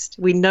stressed.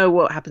 We know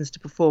what happens to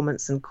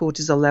performance and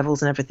cortisol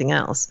levels and everything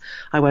else.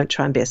 I won't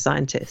try and be a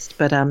scientist.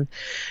 But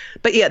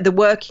yeah, the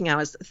working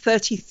hours,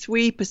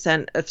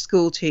 33% of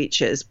school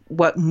teachers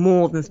work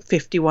more than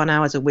 51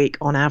 hours a week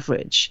on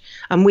average.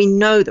 And we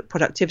know that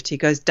productivity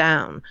goes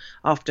down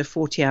after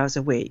 40 hours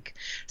a week.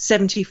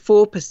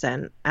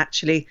 74%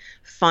 actually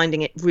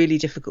finding it really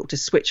difficult to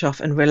switch off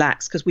and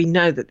relax, because we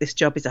know that this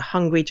job is a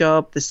hungry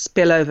job. The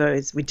spillover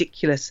is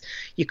ridiculous.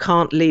 You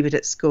can't leave it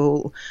at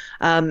school.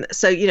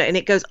 So, and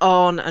it goes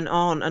on and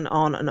on and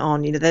on and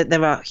on.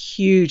 There are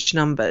huge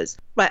numbers.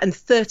 Right, and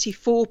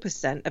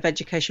 34% of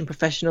education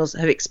professionals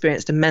have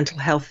experienced a mental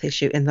health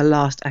issue in the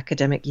last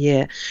academic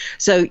year.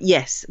 So,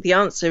 yes, the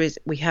answer is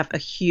we have a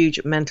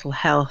huge mental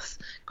health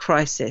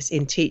crisis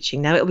in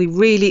teaching. Now, it'll be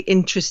really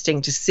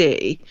interesting to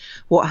see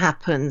what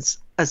happens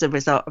as a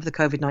result of the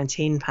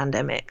COVID-19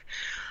 pandemic.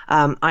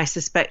 I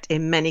suspect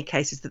in many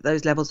cases that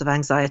those levels of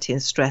anxiety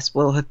and stress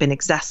will have been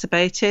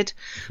exacerbated.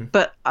 Mm-hmm.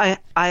 But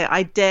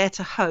I dare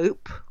to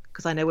hope,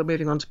 because I know we're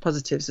moving on to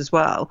positives as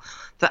well,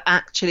 that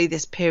actually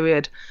this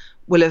period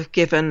will have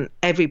given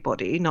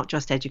everybody, not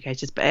just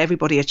educators, but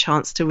everybody a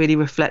chance to really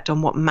reflect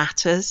on what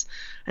matters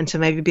and to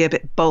maybe be a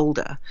bit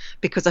bolder.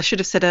 Because I should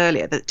have said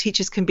earlier that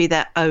teachers can be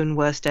their own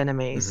worst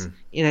enemies.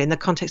 Mm-hmm. In the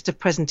context of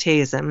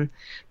presenteeism,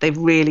 they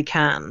really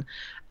can.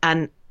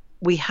 And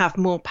we have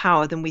more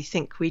power than we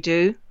think we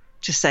do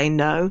to say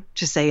no,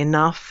 to say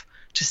enough,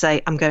 to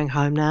say I'm going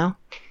home now,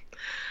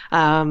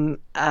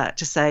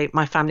 to say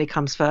my family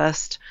comes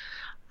first.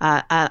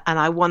 And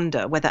I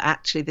wonder whether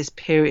actually this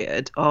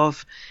period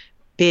of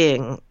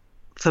being,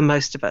 for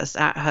most of us,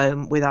 at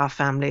home with our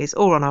families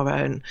or on our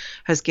own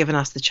has given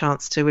us the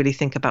chance to really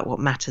think about what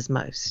matters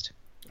most.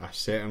 I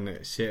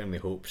certainly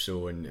hope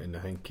so, and I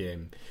think a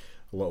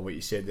lot of what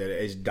you said there,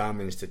 it is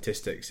damning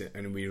statistics,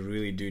 and we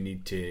really do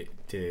need to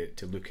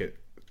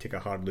take a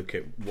hard look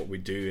at what we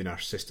do in our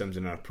systems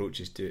and our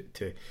approaches to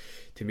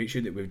make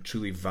sure that we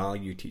truly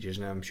value teachers.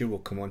 And I'm sure we'll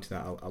come on to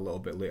that a little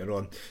bit later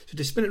on. So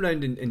to spin it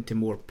around into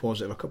more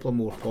positive, a couple of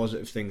more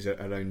positive things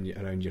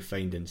around your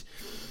findings.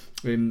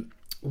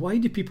 Why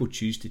do people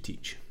choose to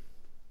teach?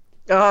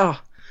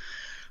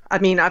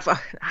 Having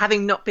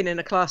not been in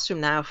a classroom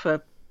now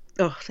for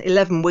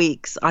 11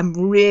 weeks, I'm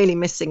really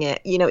missing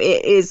it.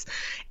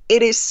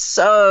 it is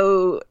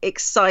so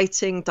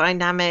exciting,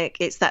 dynamic.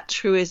 It's that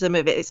truism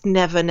of it. It's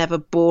never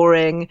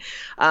boring.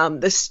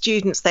 The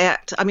students, they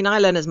act, I mean, I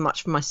learn as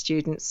much from my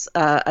students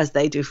as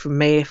they do from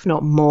me, if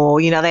not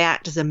more. You know, they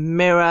act as a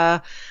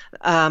mirror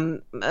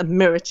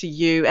to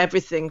you.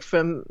 Everything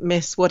from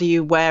Miss, what are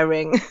you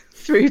wearing?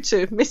 Through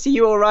to Missy,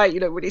 you all right? You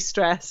look really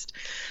stressed.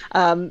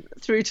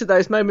 Through to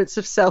those moments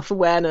of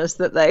self-awareness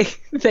that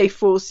they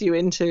force you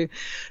into.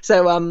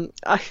 So I'm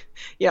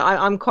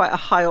quite a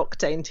high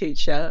octane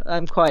teacher.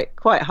 I'm quite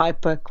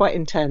hyper, quite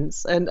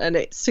intense, and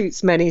it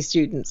suits many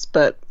students,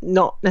 but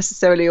not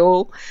necessarily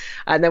all.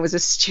 And there was a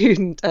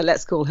student,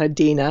 let's call her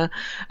Dina,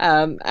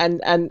 and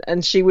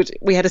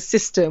we had a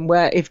system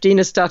where if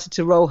Dina started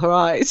to roll her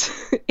eyes,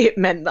 it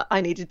meant that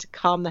I needed to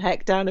calm the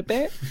heck down a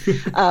bit,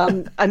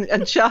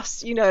 and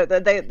just, you know,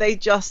 they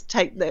just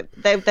take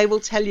they will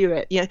tell you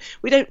it. You know,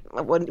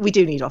 we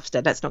do need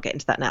Ofsted. Let's not get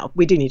into that now.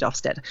 We do need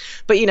Ofsted,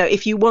 but you know,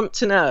 if you want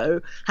to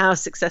know how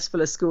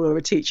successful a school or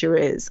a teacher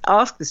is,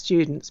 ask the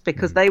students,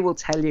 because they will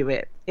tell you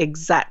it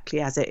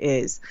exactly as it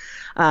is,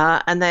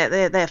 and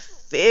they're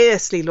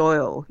fiercely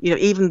loyal. You know,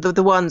 even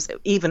the ones,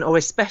 even or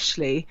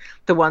especially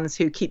the ones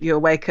who keep you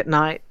awake at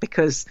night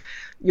because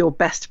your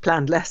best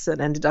planned lesson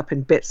ended up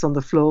in bits on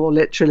the floor,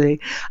 literally.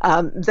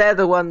 They're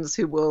the ones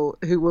who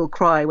will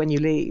cry when you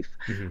leave.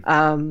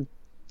 Mm-hmm.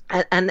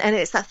 And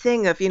it's that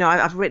thing of, you know,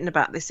 I've written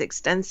about this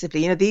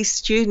extensively. You know, these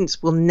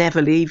students will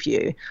never leave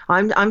you.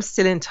 I'm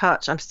still in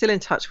touch. I'm still in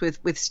touch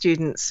with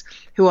students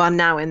who are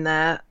now in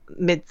their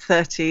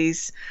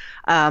mid-30s,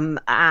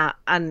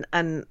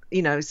 and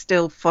you know,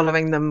 still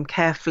following them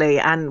carefully.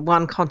 And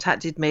one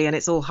contacted me, and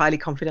it's all highly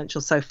confidential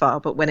so far,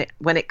 but when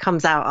it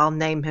comes out, I'll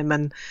name him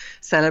and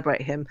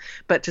celebrate him.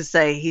 But to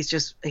say he's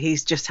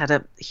just had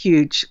a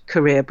huge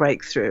career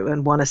breakthrough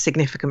and won a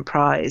significant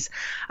prize,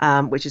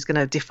 which is going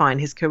to define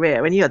his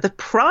career. And you know, the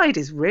pride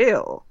is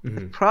real. Mm-hmm.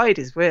 The pride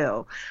is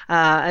real.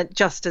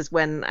 Just as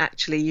when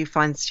actually you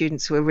find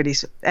students who are really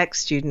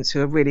ex-students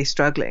who are really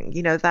struggling,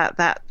 you know,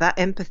 that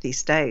empathy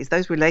stays.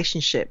 Those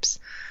relationships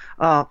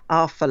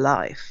are for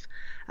life,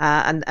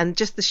 and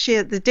just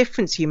the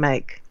difference you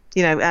make,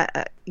 you know,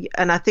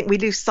 and I think we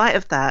lose sight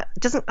of that.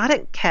 I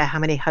don't care how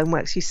many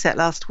homeworks you set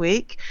last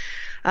week,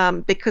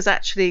 because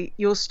actually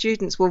your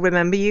students will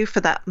remember you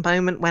for that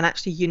moment when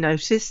actually you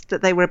noticed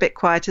that they were a bit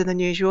quieter than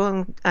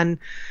usual and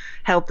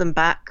held them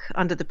back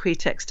under the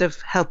pretext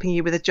of helping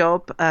you with a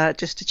job,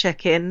 just to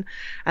check in,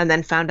 and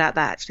then found out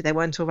that actually they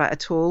weren't all right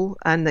at all,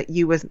 and that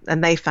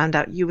they found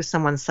out you were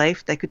someone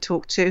safe they could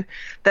talk to.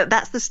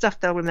 That's the stuff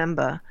they'll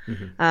remember.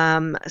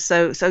 Mm-hmm.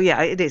 So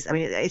yeah, it is. I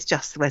mean, it's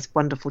just the most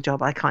wonderful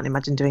job. I can't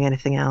imagine doing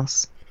anything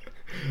else.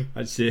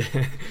 I'd say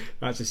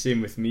that's the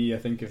same with me. I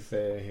think if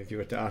you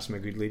were to ask my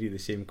good lady the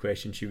same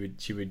question, she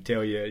would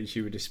tell you,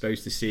 she would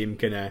espouse the same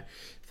kind of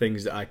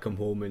things that I come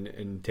home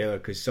and tell her,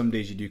 because some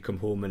days you do come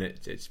home and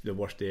it's the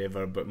worst day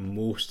ever, but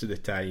most of the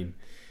time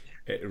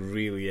it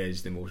really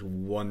is the most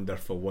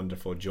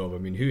wonderful job. I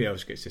mean, who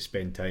else gets to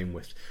spend time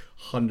with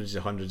hundreds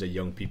of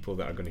young people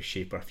that are going to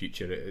shape our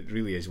future? It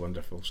really is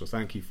wonderful. So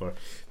thank you for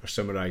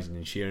summarising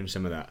and sharing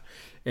some of that.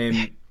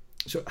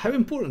 So how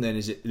important then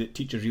is it that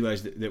teachers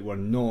realise that we're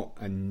not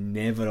and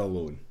never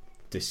alone,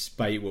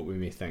 despite what we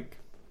may think?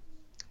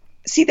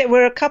 See, there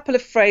were a couple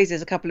of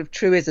phrases, a couple of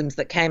truisms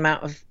that came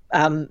out of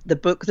the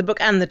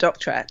book and the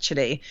doctorate,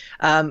 actually,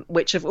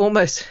 which have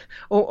almost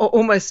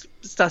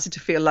started to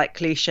feel like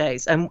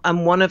cliches. And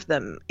one of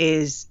them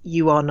is,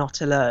 you are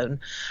not alone.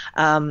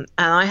 And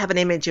I have an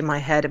image in my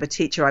head of a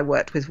teacher I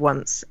worked with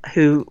once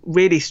who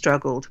really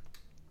struggled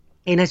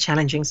in a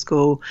challenging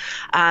school,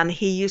 and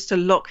he used to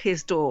lock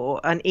his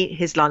door and eat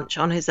his lunch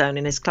on his own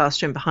in his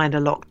classroom behind a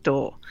locked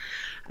door.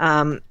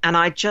 And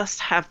I just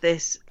have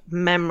this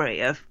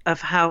memory of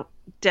how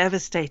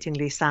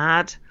devastatingly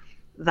sad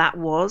that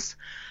was.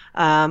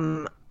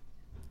 And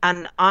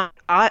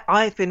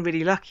I've been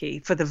really lucky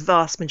for the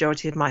vast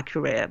majority of my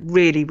career,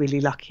 really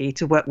lucky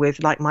to work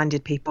with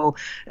like-minded people,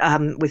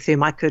 with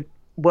whom I could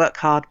work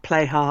hard,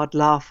 play hard,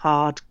 laugh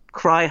hard,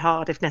 cry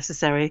hard if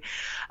necessary.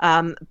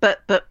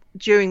 But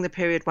during the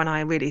period when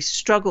I really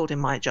struggled in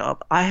my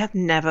job, I have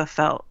never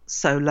felt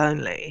so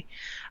lonely.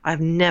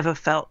 I've never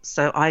felt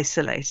so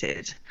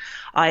isolated.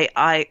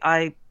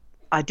 I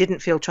didn't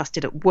feel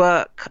trusted at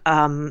work,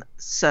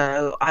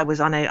 so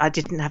I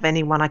didn't have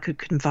anyone I could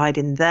confide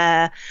in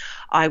there.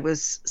 I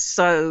was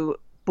so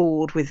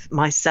bored with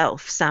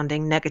myself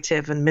sounding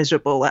negative and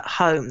miserable at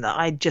home that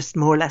I just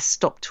more or less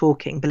stopped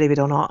talking, believe it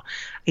or not.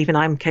 Even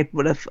I'm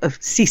capable of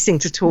ceasing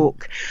to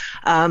talk.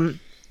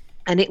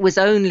 And it was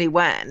only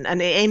when,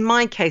 and in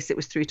my case, it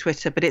was through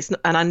Twitter, but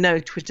and I know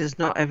Twitter's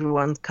not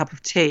everyone's cup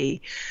of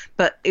tea,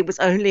 but it was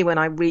only when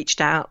I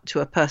reached out to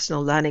a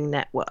personal learning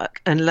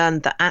network and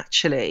learned that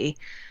actually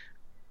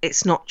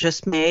it's not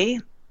just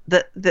me,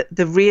 that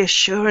the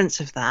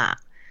reassurance of that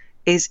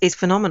is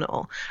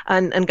phenomenal.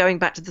 And going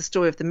back to the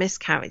story of the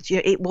miscarriage, you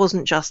know, it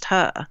wasn't just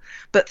her,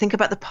 but think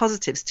about the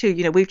positives too.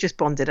 You know, we've just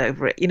bonded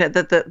over it. You know,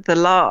 the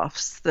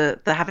laughs, the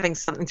having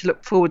something to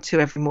look forward to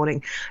every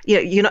morning.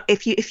 You know,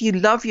 if you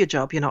love your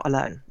job, you're not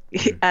alone.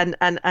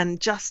 and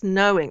just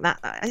knowing that,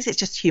 it's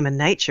just human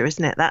nature,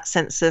 isn't it? That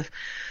sense of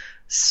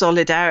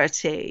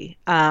solidarity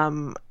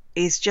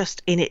is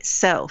just in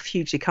itself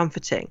hugely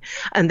comforting.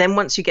 And then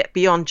once you get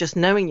beyond just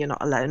knowing you're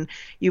not alone,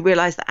 you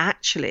realize that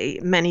actually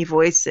many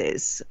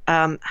voices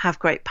have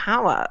great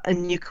power,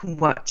 and you can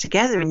work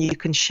together and you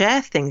can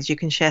share things. You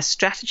can share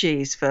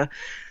strategies for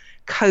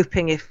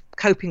coping with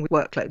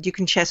workload. You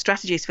can share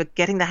strategies for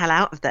getting the hell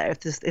out of there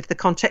if the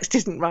context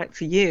isn't right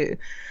for you.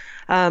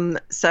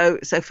 So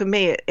for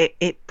me,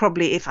 it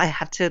probably, if I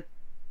had to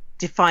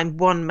define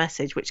one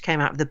message which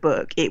came out of the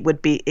book, it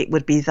would be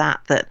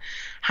that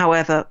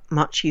however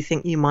much you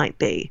think you might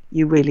be,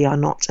 you really are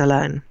not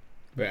alone.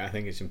 But I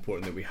think it's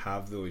important that we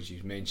have those.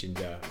 You mentioned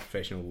a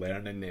professional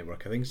learning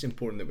network. I think it's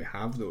important that we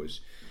have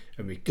those,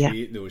 and we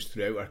create those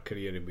throughout our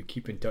career, and we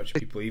keep in touch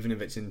with people, even if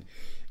it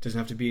doesn't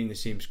have to be in the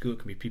same school. It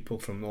can be people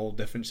from all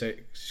different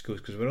schools,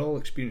 because we're all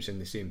experiencing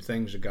the same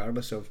things,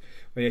 regardless of,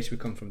 well, yes, we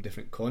come from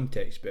different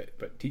contexts,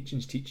 but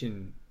teaching's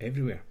teaching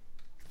everywhere.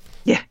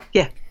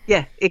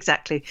 Yeah,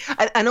 exactly.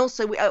 And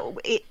also,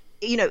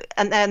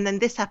 and then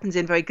this happens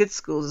in very good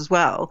schools as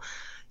well.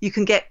 You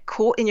can get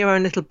caught in your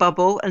own little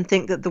bubble and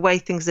think that the way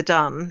things are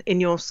done in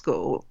your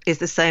school is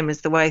the same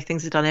as the way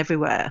things are done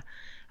everywhere.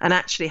 And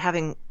actually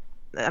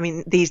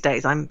these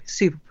days I'm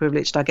super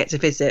privileged. I get to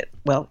visit,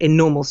 well, in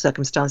normal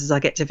circumstances, I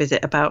get to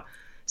visit about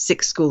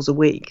 6 schools a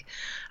week.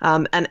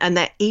 And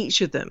they're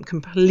each of them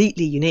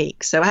completely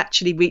unique. So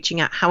actually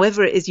reaching out,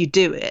 however it is you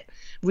do it,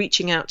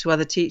 reaching out to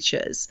other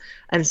teachers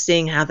and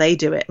seeing how they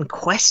do it and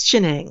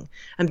questioning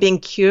and being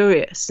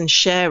curious and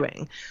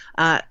sharing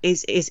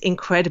is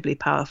incredibly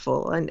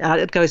powerful. And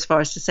I'd go as far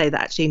as to say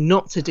that actually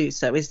not to do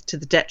so is to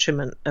the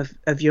detriment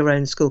of your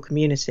own school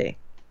community.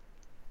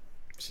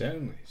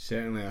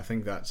 Certainly. I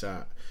think that's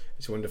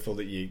it's wonderful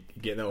that you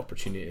get that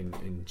opportunity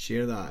and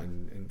share that,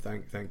 and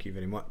thank you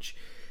very much.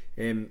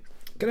 Kind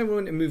of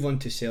want to move on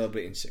to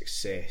celebrating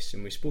success,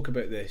 and we spoke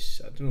about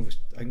this. I think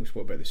we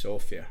spoke about this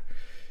off air.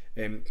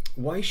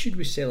 Why should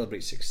we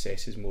celebrate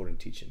successes more in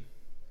teaching?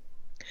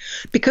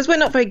 Because we're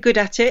not very good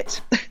at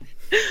it.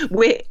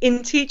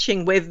 In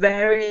teaching, we're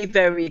very,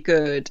 very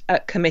good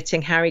at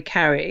committing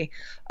hara-kiri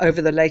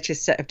over the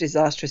latest set of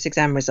disastrous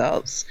exam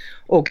results,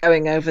 or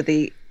going over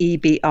the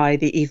EBI,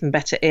 the even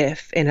better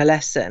if, in a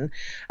lesson.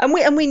 And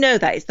we know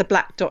that it's the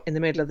black dot in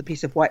the middle of the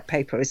piece of white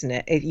paper, isn't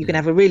it? You can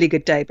have a really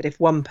good day, but if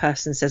one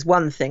person says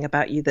one thing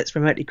about you that's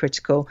remotely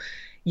critical,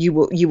 you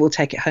will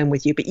take it home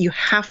with you. But you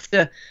have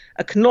to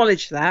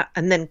acknowledge that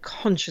and then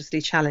consciously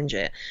challenge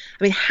it.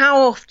 I mean,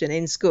 how often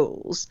in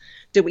schools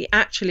do we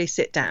actually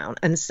sit down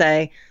and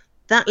say,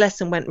 that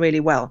lesson went really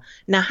well.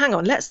 Now, hang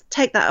on, let's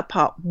take that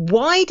apart.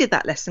 Why did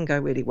that lesson go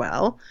really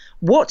well?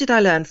 What did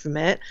I learn from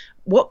it?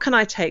 What can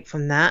I take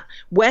from that?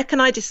 Where can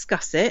I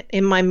discuss it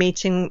in my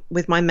meeting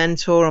with my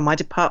mentor or my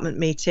department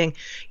meeting?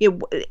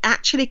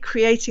 Actually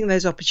creating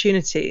those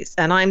opportunities.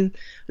 And I'm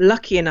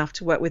lucky enough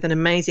to work with an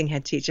amazing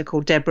head teacher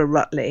called Deborah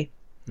Rutley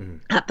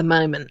at the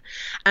moment.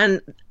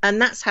 And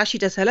that's how she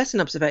does her lesson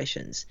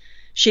observations.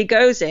 She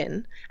goes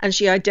in and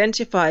she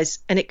identifies,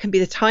 and it can be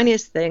the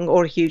tiniest thing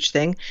or a huge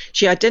thing.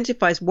 She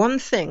identifies one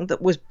thing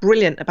that was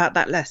brilliant about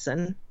that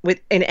lesson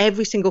in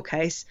every single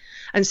case,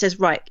 and says,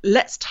 right,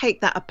 let's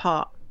take that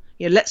apart.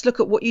 Let's look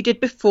at what you did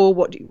before,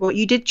 what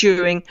you did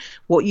during,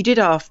 what you did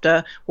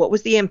after, what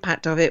was the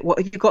impact of it, what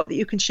have you got that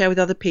you can share with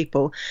other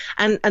people.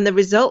 And the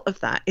result of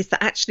that is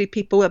that actually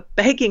people are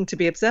begging to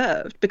be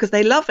observed because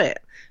they love it.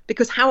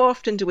 Because how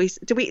often do we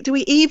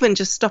even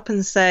just stop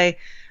and say,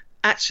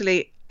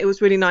 actually, it was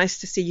really nice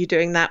to see you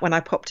doing that when I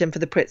popped in for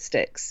the Pritt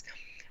sticks,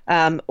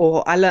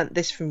 or I learnt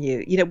this from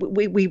you.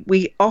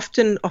 We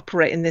often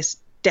operate in this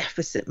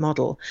deficit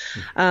model.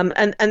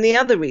 And the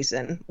other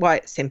reason why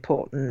it's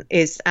important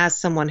is, as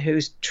someone who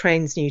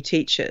trains new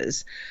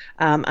teachers,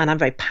 and I'm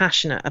very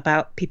passionate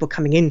about people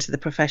coming into the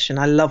profession,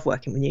 I love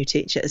working with new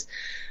teachers,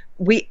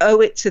 we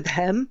owe it to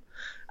them.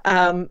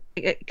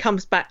 It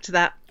comes back to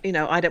that,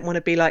 I don't want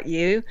to be like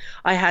you.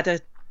 I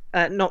had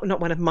not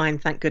one of mine,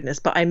 thank goodness,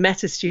 but I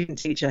met a student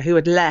teacher who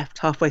had left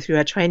halfway through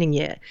her training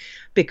year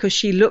because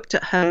she looked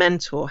at her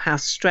mentor, how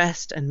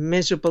stressed and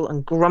miserable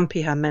and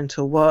grumpy her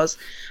mentor was,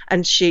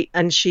 and she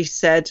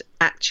said,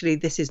 actually,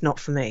 this is not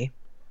for me.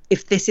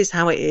 If this is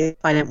how it is,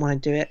 I don't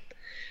want to do it.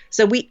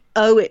 So we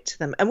owe it to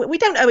them, and we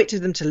don't owe it to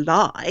them to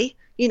lie.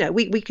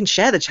 We can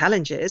share the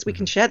challenges, we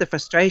can share the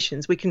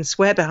frustrations, we can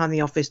swear behind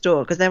the office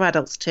door because they're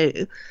adults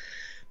too,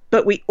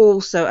 but we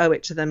also owe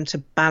it to them to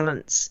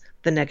balance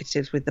the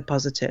negatives with the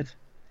positive.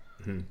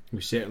 We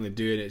certainly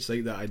do, and it's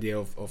like that idea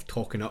of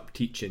talking up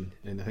teaching,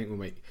 and I think we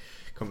might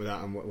come to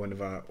that on one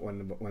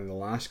of the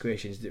last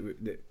questions,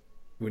 that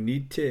we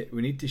need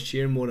to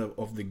share more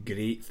of the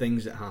great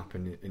things that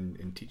happen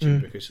in teaching,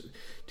 because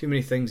too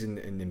many things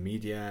in the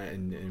media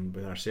and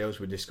with ourselves,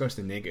 we discuss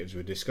the negatives,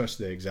 we discuss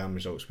the exam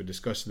results, we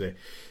discuss the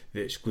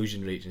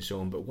exclusion rates and so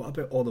on, but what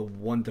about all the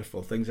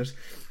wonderful things?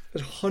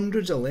 There's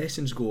hundreds of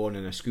lessons go on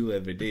in a school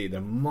every day.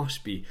 There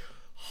must be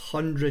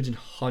hundreds and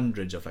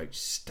hundreds of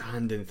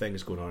outstanding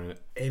things going on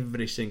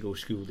every single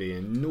school day,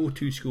 and no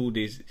two school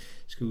days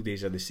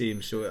are the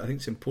same. So I think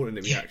it's important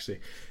that we actually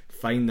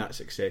find that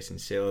success and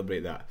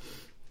celebrate that.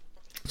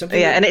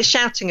 And it's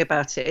shouting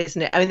about it,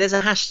 isn't it? I mean, there's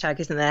a hashtag,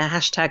 isn't there?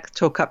 Hashtag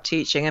Talk Up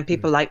Teaching, and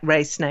people like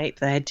Ray Snape,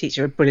 the head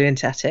teacher, are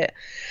brilliant at it.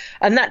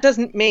 And that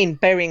doesn't mean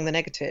burying the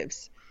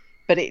negatives,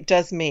 but it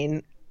does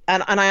mean,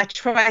 and I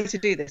try to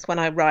do this when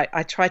I write,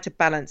 I try to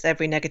balance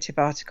every negative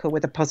article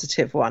with a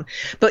positive one.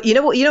 But you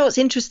know what's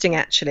interesting,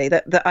 actually,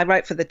 that I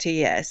write for the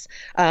TES,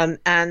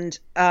 and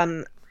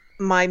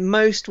my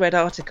most read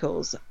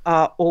articles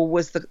are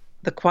always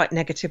the quite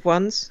negative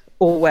ones.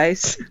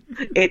 Always.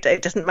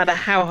 It doesn't matter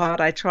how hard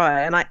I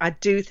try, and I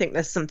do think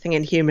there's something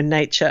in human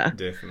nature.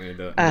 Definitely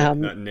that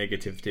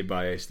negativity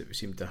bias that we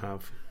seem to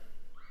have.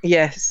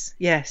 Yes,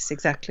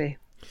 exactly.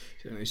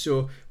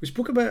 So we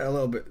spoke about it a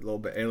little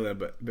bit earlier,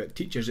 but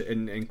teachers,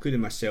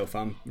 including myself,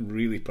 I'm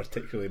really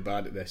particularly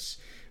bad at this.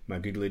 My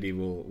good lady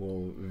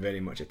will very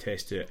much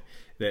attest to it,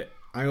 that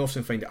I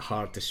often find it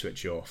hard to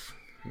switch off.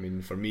 I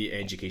mean, for me,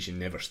 education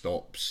never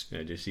stops.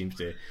 It just seems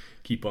to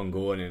keep on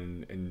going,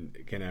 and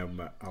kind of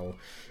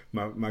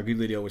my good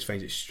lady always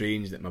finds it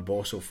strange that my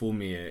boss will phone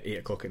me at 8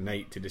 o'clock at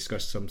night to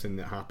discuss something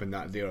that happened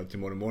that day or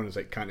tomorrow morning. It's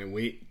like, can't it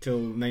wait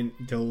till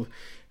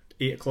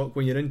 8 o'clock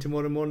when you're in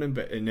tomorrow morning?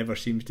 But it never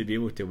seems to be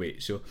able to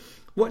wait. So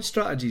what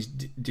strategies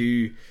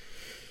do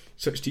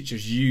such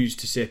teachers use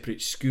to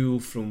separate school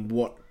from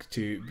work,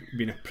 to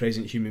being a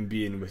present human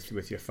being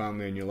with your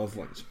family and your loved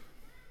ones?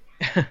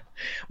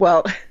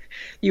 Well,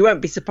 you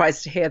won't be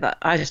surprised to hear that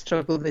I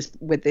struggle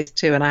with this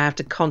too, and I have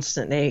to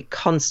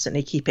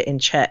constantly keep it in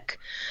check.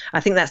 I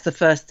think that's the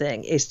first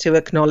thing, is to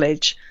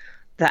acknowledge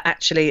that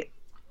actually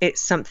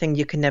it's something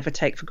you can never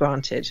take for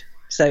granted.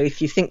 So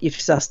if you think you've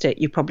sussed it,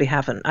 you probably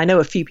haven't. I know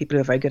a few people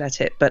who are very good at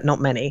it, but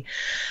not many.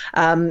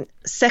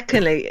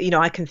 Secondly,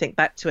 I can think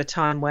back to a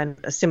time when,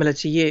 similar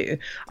to you,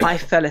 I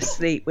fell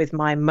asleep with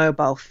my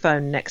mobile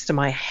phone next to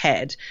my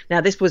head. Now,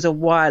 this was a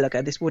while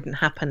ago. This wouldn't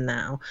happen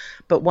now.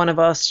 But one of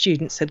our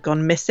students had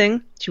gone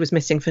missing. She was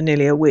missing for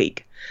nearly a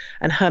week.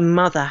 And her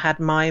mother had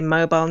my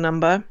mobile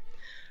number.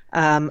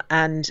 And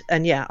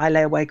I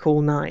lay awake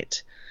all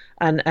night.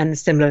 And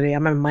similarly, I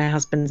remember my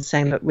husband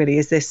saying, look, really,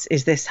 is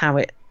this how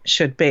it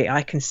should be?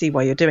 I can see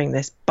why you're doing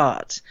this,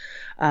 but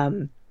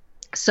I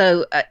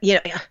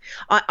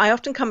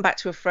often come back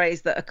to a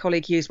phrase that a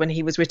colleague used when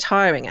he was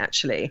retiring,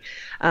 actually,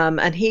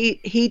 and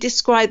he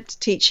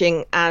described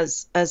teaching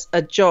as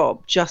a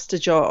job, just a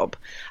job,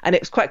 and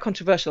it was quite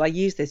controversial. I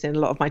use this in a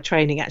lot of my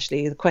training,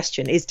 actually. The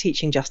question, is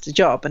teaching just a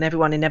job? And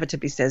everyone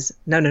inevitably says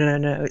no,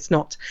 it's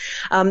not.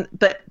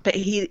 But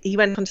he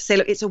went on to say,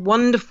 look, it's a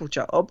wonderful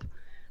job,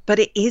 but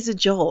it is a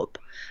job.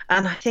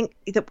 And I think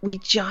that we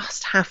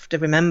just have to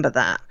remember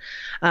that.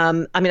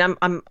 I'm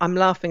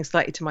laughing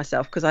slightly to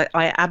myself because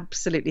I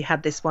absolutely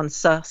had this one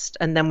sussed,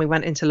 and then we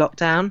went into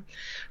lockdown.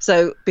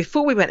 So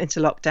before we went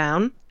into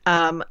lockdown,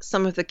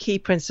 some of the key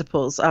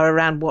principles are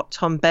around what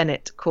Tom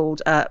Bennett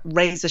called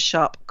razor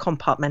sharp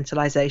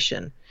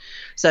compartmentalization.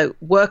 So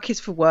work is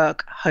for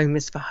work, home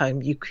is for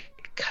home. You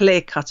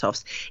clear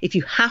cut-offs. If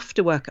you have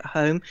to work at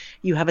home,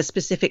 you have a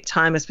specific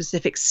time, a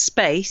specific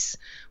space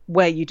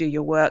where you do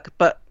your work,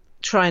 but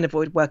try and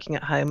avoid working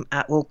at home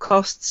at all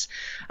costs.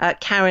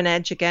 Karen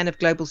Edge, again, of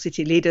Global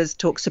City Leaders,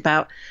 talks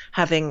about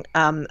having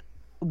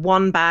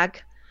one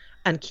bag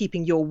and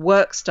keeping your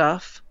work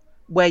stuff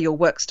where your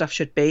work stuff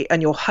should be,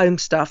 and your home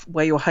stuff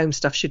where your home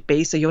stuff should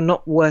be. So you're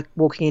not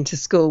walking into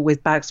school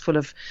with bags full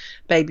of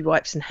baby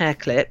wipes and hair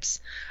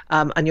clips,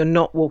 and you're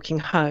not walking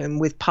home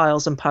with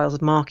piles and piles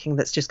of marking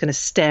that's just going to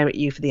stare at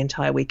you for the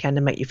entire weekend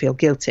and make you feel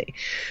guilty.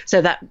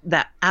 So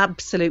that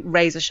absolute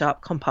razor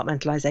sharp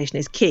compartmentalization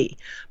is key.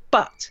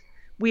 But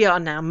we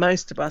are now,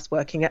 most of us,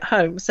 working at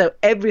home, so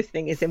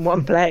everything is in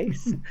one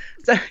place.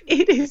 So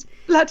it is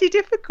bloody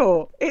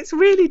difficult. It's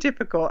really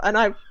difficult. And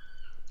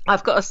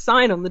I've got a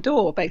sign on the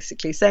door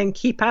basically saying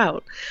keep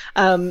out,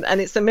 and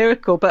it's a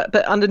miracle, but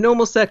under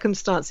normal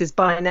circumstances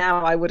by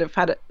now I would have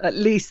had at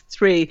least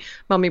 3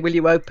 "Mummy, will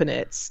you open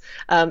it?"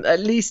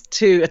 At least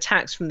 2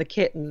 attacks from the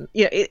kitten.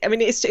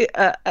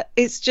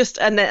 It's just,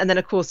 and then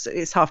of course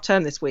it's half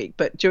term this week,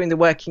 but during the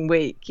working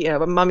week,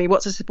 "Mummy,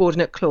 what's a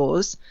subordinate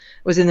clause?"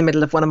 I was in the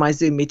middle of one of my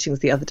Zoom meetings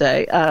the other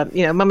day.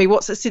 "Mummy,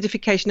 what's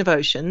acidification of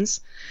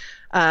oceans?"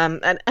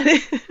 And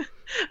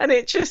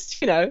it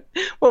just,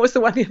 what was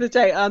the one the other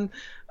day?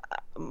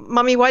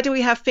 "Mummy, why do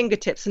we have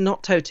fingertips and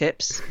not toe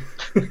tips?"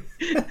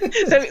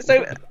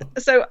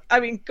 so I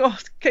mean,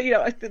 God,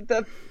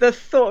 the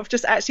thought of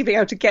just actually being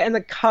able to get in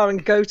the car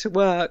and go to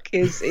work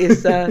is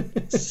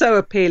so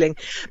appealing.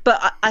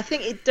 But I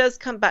think it does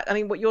come back. I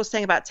mean, what you're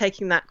saying about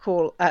taking that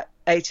call at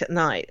 8 at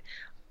night,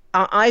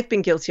 I've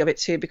been guilty of it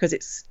too, because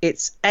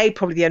it's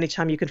probably the only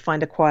time you can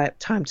find a quiet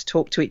time to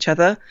talk to each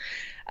other.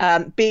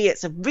 B,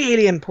 it's a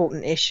really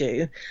important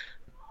issue.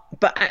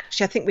 But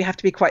actually, I think we have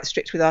to be quite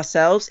strict with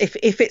ourselves. If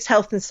it's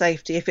health and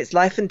safety, if it's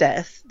life and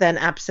death, then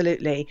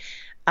absolutely.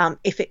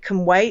 If it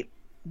can wait,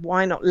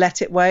 why not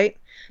let it wait?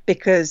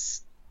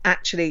 Because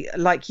actually,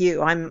 like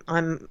you, I'm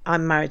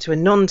married to a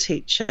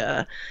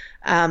non-teacher,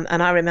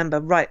 and I remember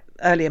right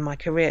early in my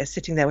career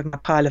sitting there with my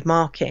pile of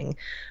marking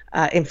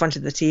in front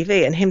of the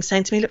TV, and him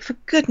saying to me, "Look, for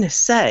goodness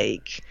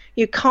sake,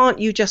 you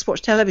just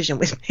watch television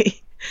with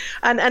me?"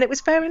 And it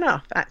was fair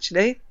enough,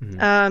 actually.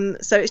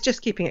 So it's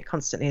just keeping it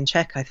constantly in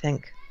check, I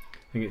think.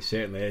 I think it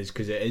certainly is,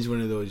 because it is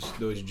one of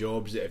those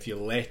jobs that if you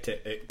let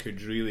it, it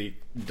could really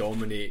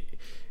dominate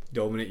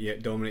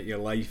your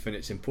life, and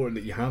it's important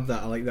that you have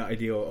that. I like that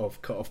idea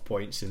of cut-off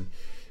points and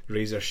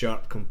razor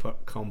sharp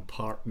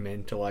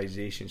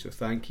compartmentalisation. So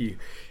thank you.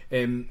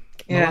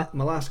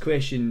 My last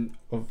question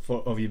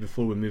of you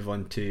before we move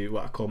on to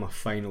what I call my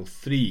final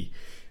three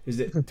is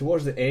that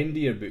towards the end of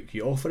your book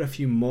you offer a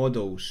few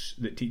models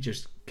that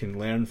teachers can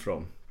learn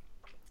from.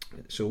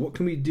 So what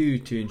can we do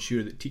to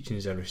ensure that teaching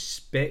is a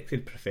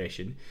respected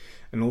profession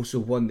and also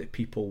one that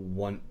people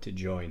want to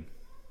join?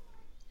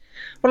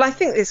 Well, I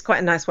think it's quite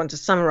a nice one to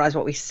summarise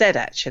what we said,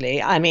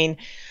 actually. I mean,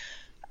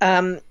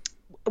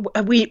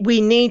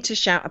 we need to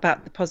shout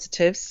about the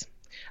positives.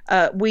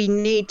 We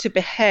need to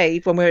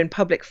behave when we're in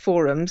public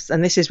forums,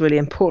 and this is really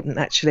important,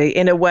 actually,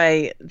 in a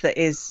way that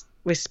is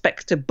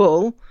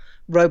respectable,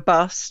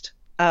 robust,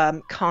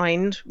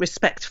 kind,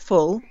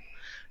 respectful.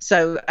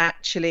 So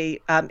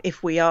actually,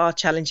 if we are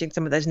challenging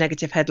some of those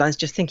negative headlines,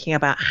 just thinking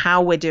about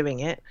how we're doing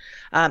it,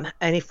 and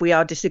if we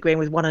are disagreeing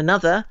with one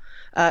another,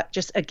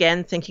 just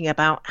again thinking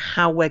about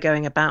how we're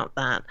going about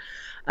that.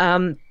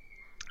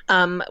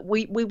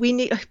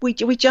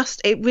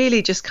 It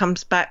really just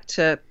comes back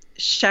to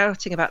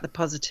shouting about the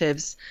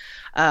positives,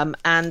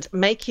 and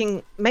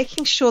making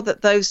sure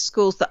that those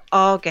schools that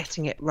are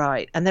getting it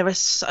right, and there are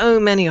so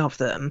many of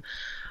them,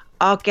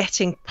 are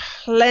getting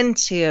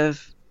plenty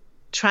of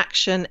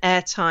traction,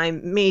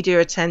 airtime, media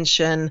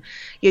attention.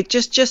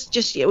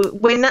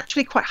 We're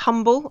naturally quite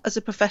humble as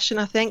a profession,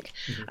 I think,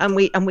 and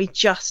we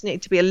just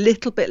need to be a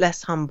little bit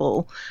less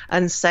humble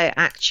and say,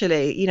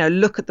 actually,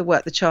 look at the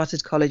work the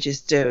chartered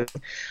colleges do,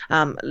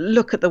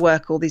 look at the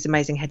work all these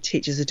amazing head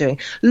teachers are doing,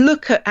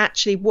 look at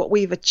actually what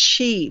we've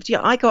achieved.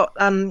 I got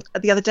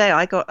the other day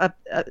I got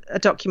a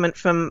document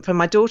from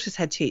my daughter's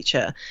head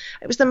teacher.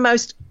 It was the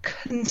most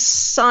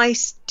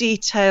concise,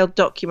 detailed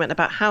document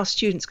about how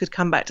students could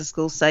come back to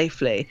school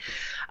safely.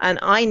 And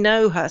I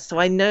know her, so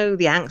I know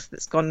the angst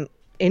that's gone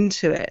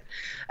into it.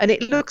 And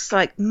it looks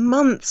like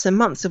months and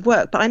months of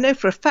work, but I know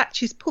for a fact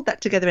she's pulled that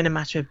together in a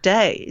matter of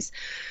days.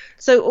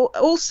 So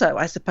also,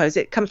 I suppose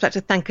it comes back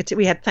to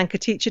we had Thank a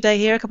Teacher Day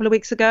here a couple of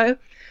weeks ago.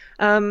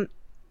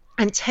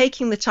 And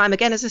taking the time,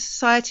 again, as a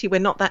society, we're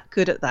not that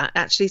good at that.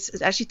 Actually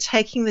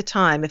taking the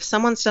time, if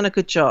someone's done a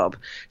good job,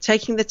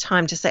 taking the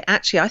time to say,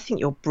 actually, I think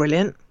you're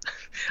brilliant.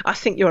 I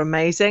think you're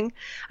amazing,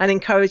 and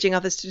encouraging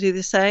others to do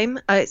the same.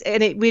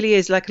 And it really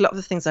is like a lot of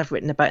the things I've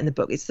written about in the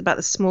book. It's about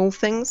the small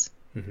things.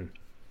 Mm-hmm.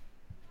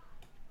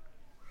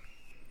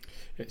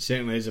 It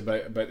certainly is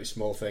about the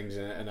small things,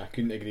 and I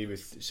couldn't agree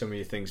with some of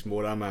your things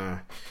more. I'm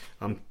a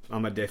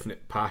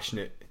definite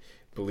passionate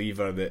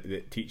believer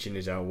that teaching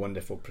is a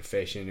wonderful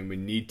profession, and we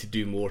need to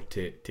do more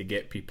to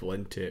get people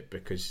into it,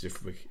 because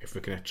if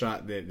we can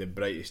attract the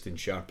brightest and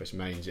sharpest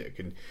minds, it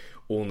can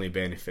only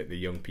benefit the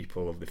young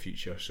people of the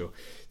future. So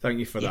thank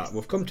you for that.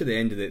 We've come to the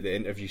end of the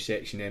interview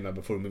section, Emma,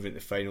 before we move into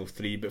the final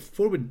three. But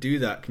before we do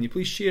that, can you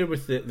please share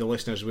with the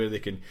listeners where they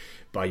can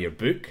buy your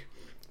book,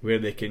 where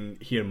they can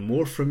hear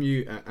more from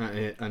you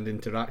and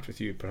interact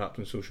with you, perhaps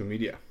on social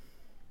media?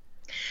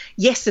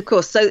 Yes, of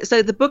course.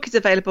 So the book is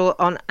available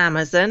on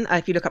Amazon.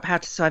 If you look up How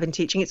to Survive in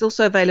Teaching, it's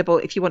also available,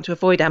 if you want to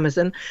avoid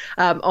Amazon,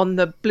 on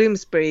the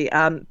Bloomsbury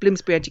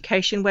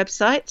Education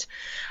website.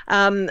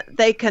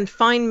 They can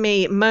find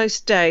me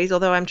most days,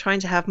 although I'm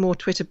trying to have more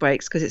Twitter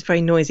breaks because it's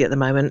very noisy at the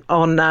moment,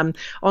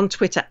 on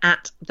Twitter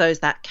at Those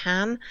That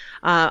Can.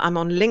 I'm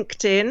on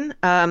LinkedIn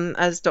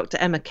as Dr.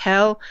 Emma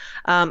Kell,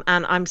 and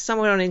I'm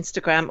somewhere on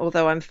Instagram,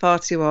 although I'm far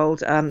too old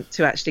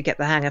to actually get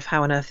the hang of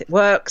how on earth it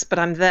works, but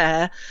I'm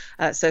there.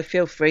 So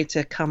feel free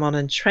to come on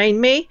and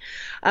train me.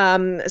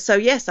 So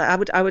yes, I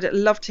would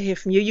love to hear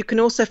from you. You can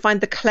also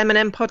find the Clem and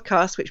M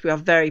podcast, which we are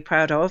very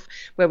proud of,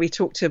 where we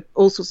talk to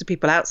all sorts of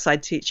people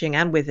outside teaching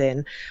and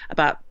within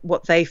about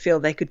what they feel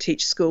they could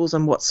teach schools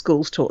and what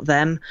schools taught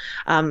them.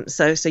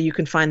 So you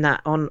can find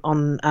that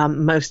on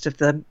most of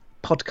the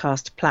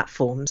podcast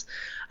platforms.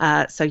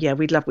 So yeah,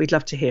 we'd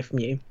love to hear from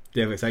you.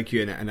 Definitely, thank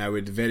you, and I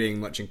would very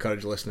much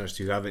encourage listeners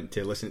who haven't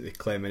to listen to the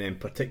Clem and M,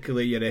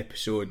 particularly your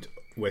episode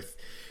with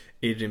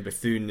Adrian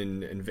Bethune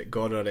and Vic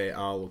Goddard et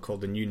al.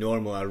 Called The New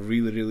Normal. I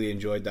really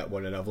enjoyed that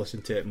one, and I've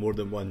listened to it more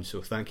than once,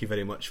 so thank you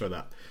very much for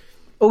that.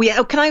 Oh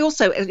yeah, can I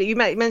also, you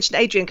mentioned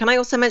Adrian, can I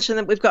also mention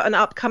that we've got an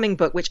upcoming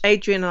book which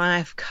Adrian and I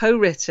have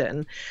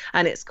co-written,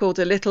 and it's called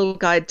A Little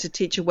Guide to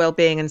Teacher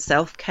Wellbeing and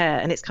Self-Care,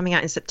 and it's coming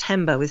out in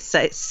September with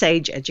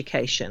Sage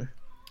Education.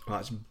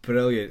 That's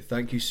brilliant.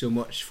 Thank you so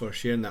much for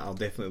sharing that. I'll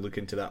definitely look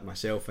into that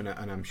myself, and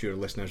I'm sure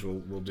listeners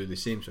will do the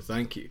same, so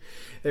thank you.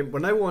 We're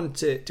now on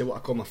to what I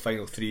call my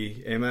final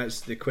three, Emma.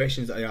 It's the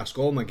questions that I ask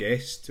all my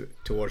guests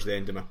towards the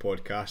end of my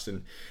podcast,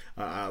 and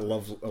I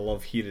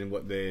love hearing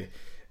what the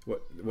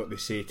what they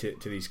say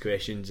to these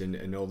questions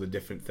and all the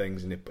different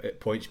things, and it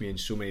points me in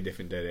so many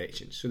different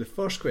directions. So the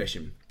first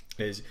question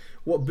is,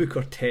 what book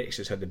or text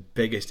has had the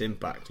biggest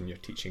impact on your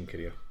teaching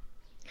career?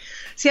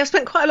 See, I've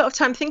spent quite a lot of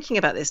time thinking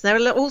about this. There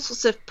are all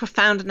sorts of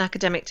profound and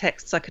academic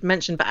texts I could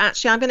mention, but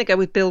actually I'm going to go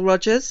with Bill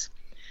Rogers.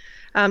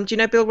 Do you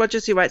know Bill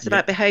Rogers, who writes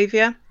about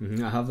behaviour?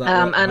 Mm-hmm. I have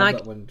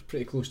that one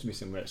pretty close to me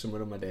somewhere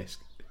on my desk.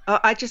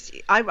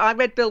 I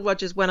read Bill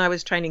Rogers when I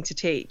was training to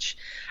teach,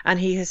 and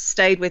he has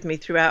stayed with me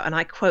throughout, and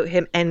I quote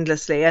him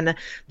endlessly. And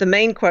the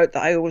main quote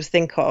that I always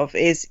think of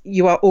is,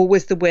 "You are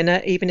always the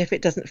winner, even if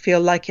it doesn't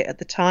feel like it at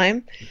the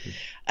time." Mm-hmm.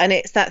 And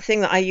it's that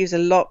thing that I use a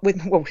lot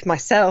with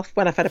myself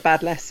when I've had a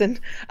bad lesson,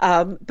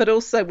 but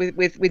also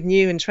with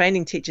new and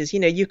training teachers. You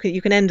know, you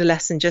can end a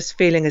lesson just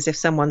feeling as if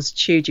someone's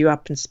chewed you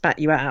up and spat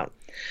you out,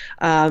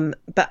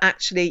 but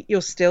actually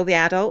you're still the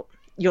adult.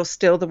 You're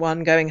still the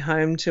one going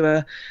home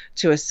to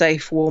a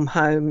safe, warm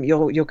home.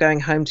 You're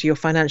going home to your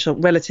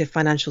relative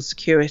financial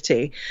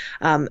security,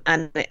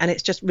 and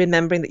it's just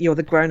remembering that you're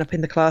the grown up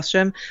in the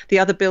classroom. The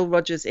other Bill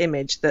Rogers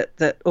image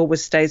that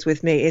always stays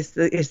with me is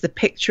the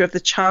picture of the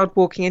child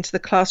walking into the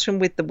classroom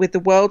with the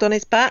world on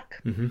his back.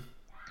 Mm-hmm.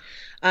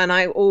 And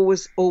I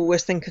always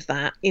think of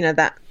that. You know,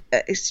 that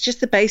it's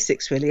just the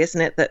basics, really,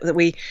 isn't it? That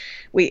we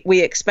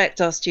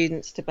expect our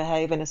students to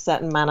behave in a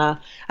certain manner,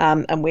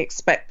 and we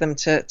expect them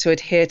to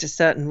adhere to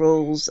certain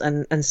rules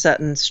and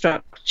certain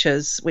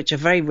structures, which are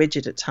very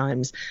rigid at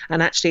times.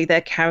 And actually,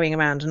 they're carrying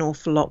around an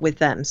awful lot with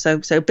them. So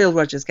Bill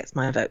Rogers gets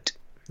my vote.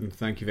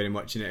 Thank you very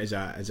much. And it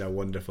is a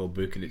wonderful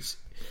book, and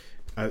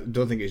I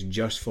don't think it's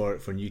just for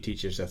new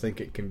teachers. I think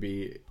it can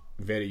be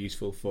very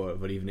useful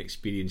for even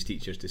experienced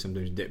teachers to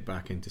sometimes dip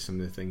back into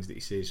some of the things that he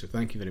says. So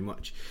thank you very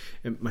much.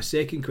 My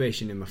second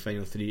question in my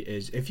final three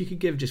is, if you could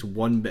give just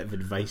one bit of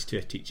advice to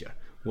a teacher,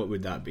 what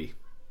would that be?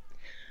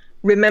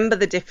 Remember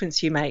the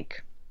difference you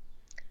make.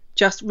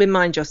 Just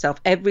remind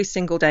yourself every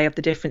single day of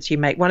the difference you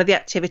make. One of the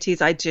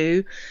activities I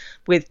do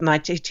with my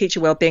teacher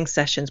wellbeing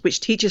sessions, which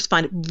teachers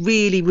find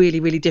really, really,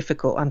 really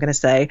difficult, I'm going to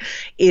say,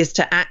 is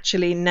to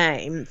actually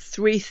name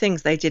 3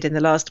 things they did in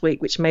the last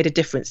week which made a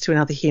difference to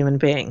another human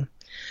being.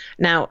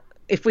 Now,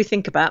 if we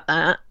think about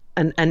that,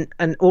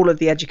 and all of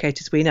the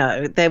educators we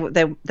know,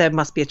 there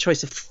must be a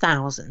choice of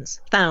thousands,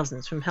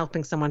 from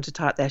helping someone to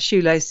tie up their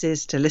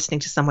shoelaces to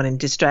listening to someone in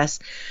distress.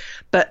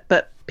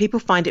 But people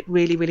find it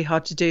really, really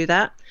hard to do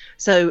that.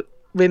 So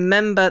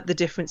remember the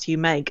difference you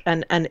make.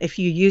 And if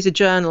you use a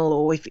journal,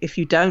 or if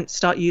you don't,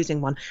 start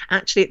using one.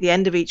 Actually, at the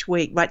end of each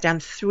week, write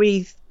down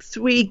three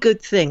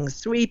good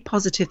things, 3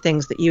 positive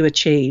things that you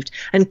achieved,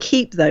 and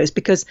keep those,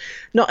 because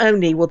not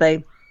only will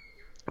they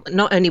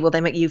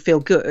make you feel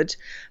good,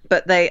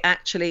 but they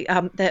actually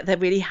they're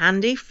really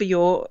handy for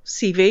your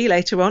CV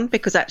later on,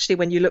 because actually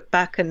when you look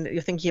back and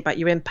you're thinking about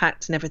your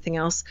impact and everything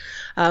else.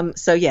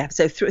 So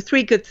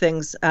 3 good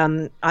things,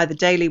 either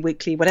daily,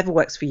 weekly, whatever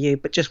works for you,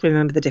 but just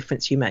remember the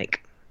difference you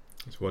make.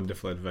 That's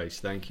wonderful advice.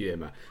 Thank you,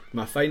 Emma.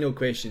 My final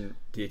question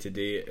to you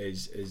today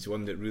is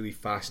one that really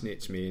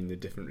fascinates me in the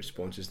different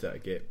responses that I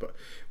get. But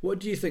what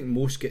do you think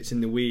most gets in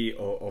the way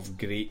of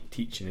great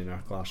teaching in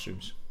our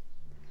classrooms?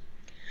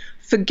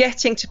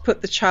 Forgetting to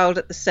put the child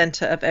at the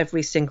centre of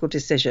every single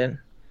decision.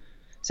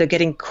 So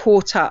getting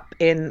caught up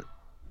in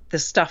the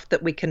stuff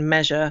that we can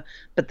measure,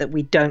 but that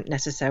we don't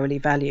necessarily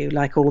value,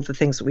 like all of the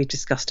things that we've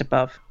discussed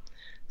above.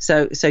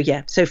 So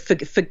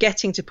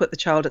forgetting to put the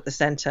child at the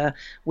centre,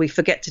 we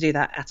forget to do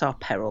that at our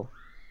peril.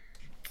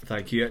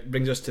 Thank you. It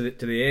brings us to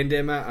the end,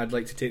 Emma. I'd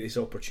like to take this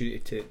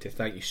opportunity to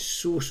thank you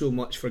so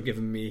much for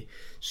giving me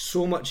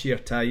so much of your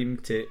time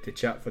to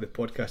chat for the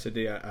podcast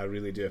today. I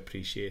really do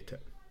appreciate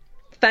it.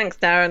 Thanks,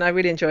 Darren. I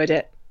really enjoyed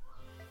it.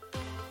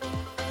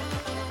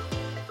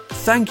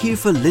 Thank you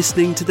for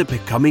listening to the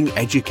Becoming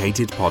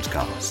Educated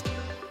podcast.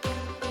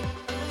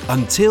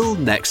 Until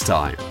next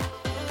time,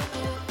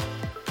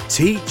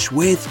 teach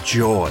with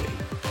joy.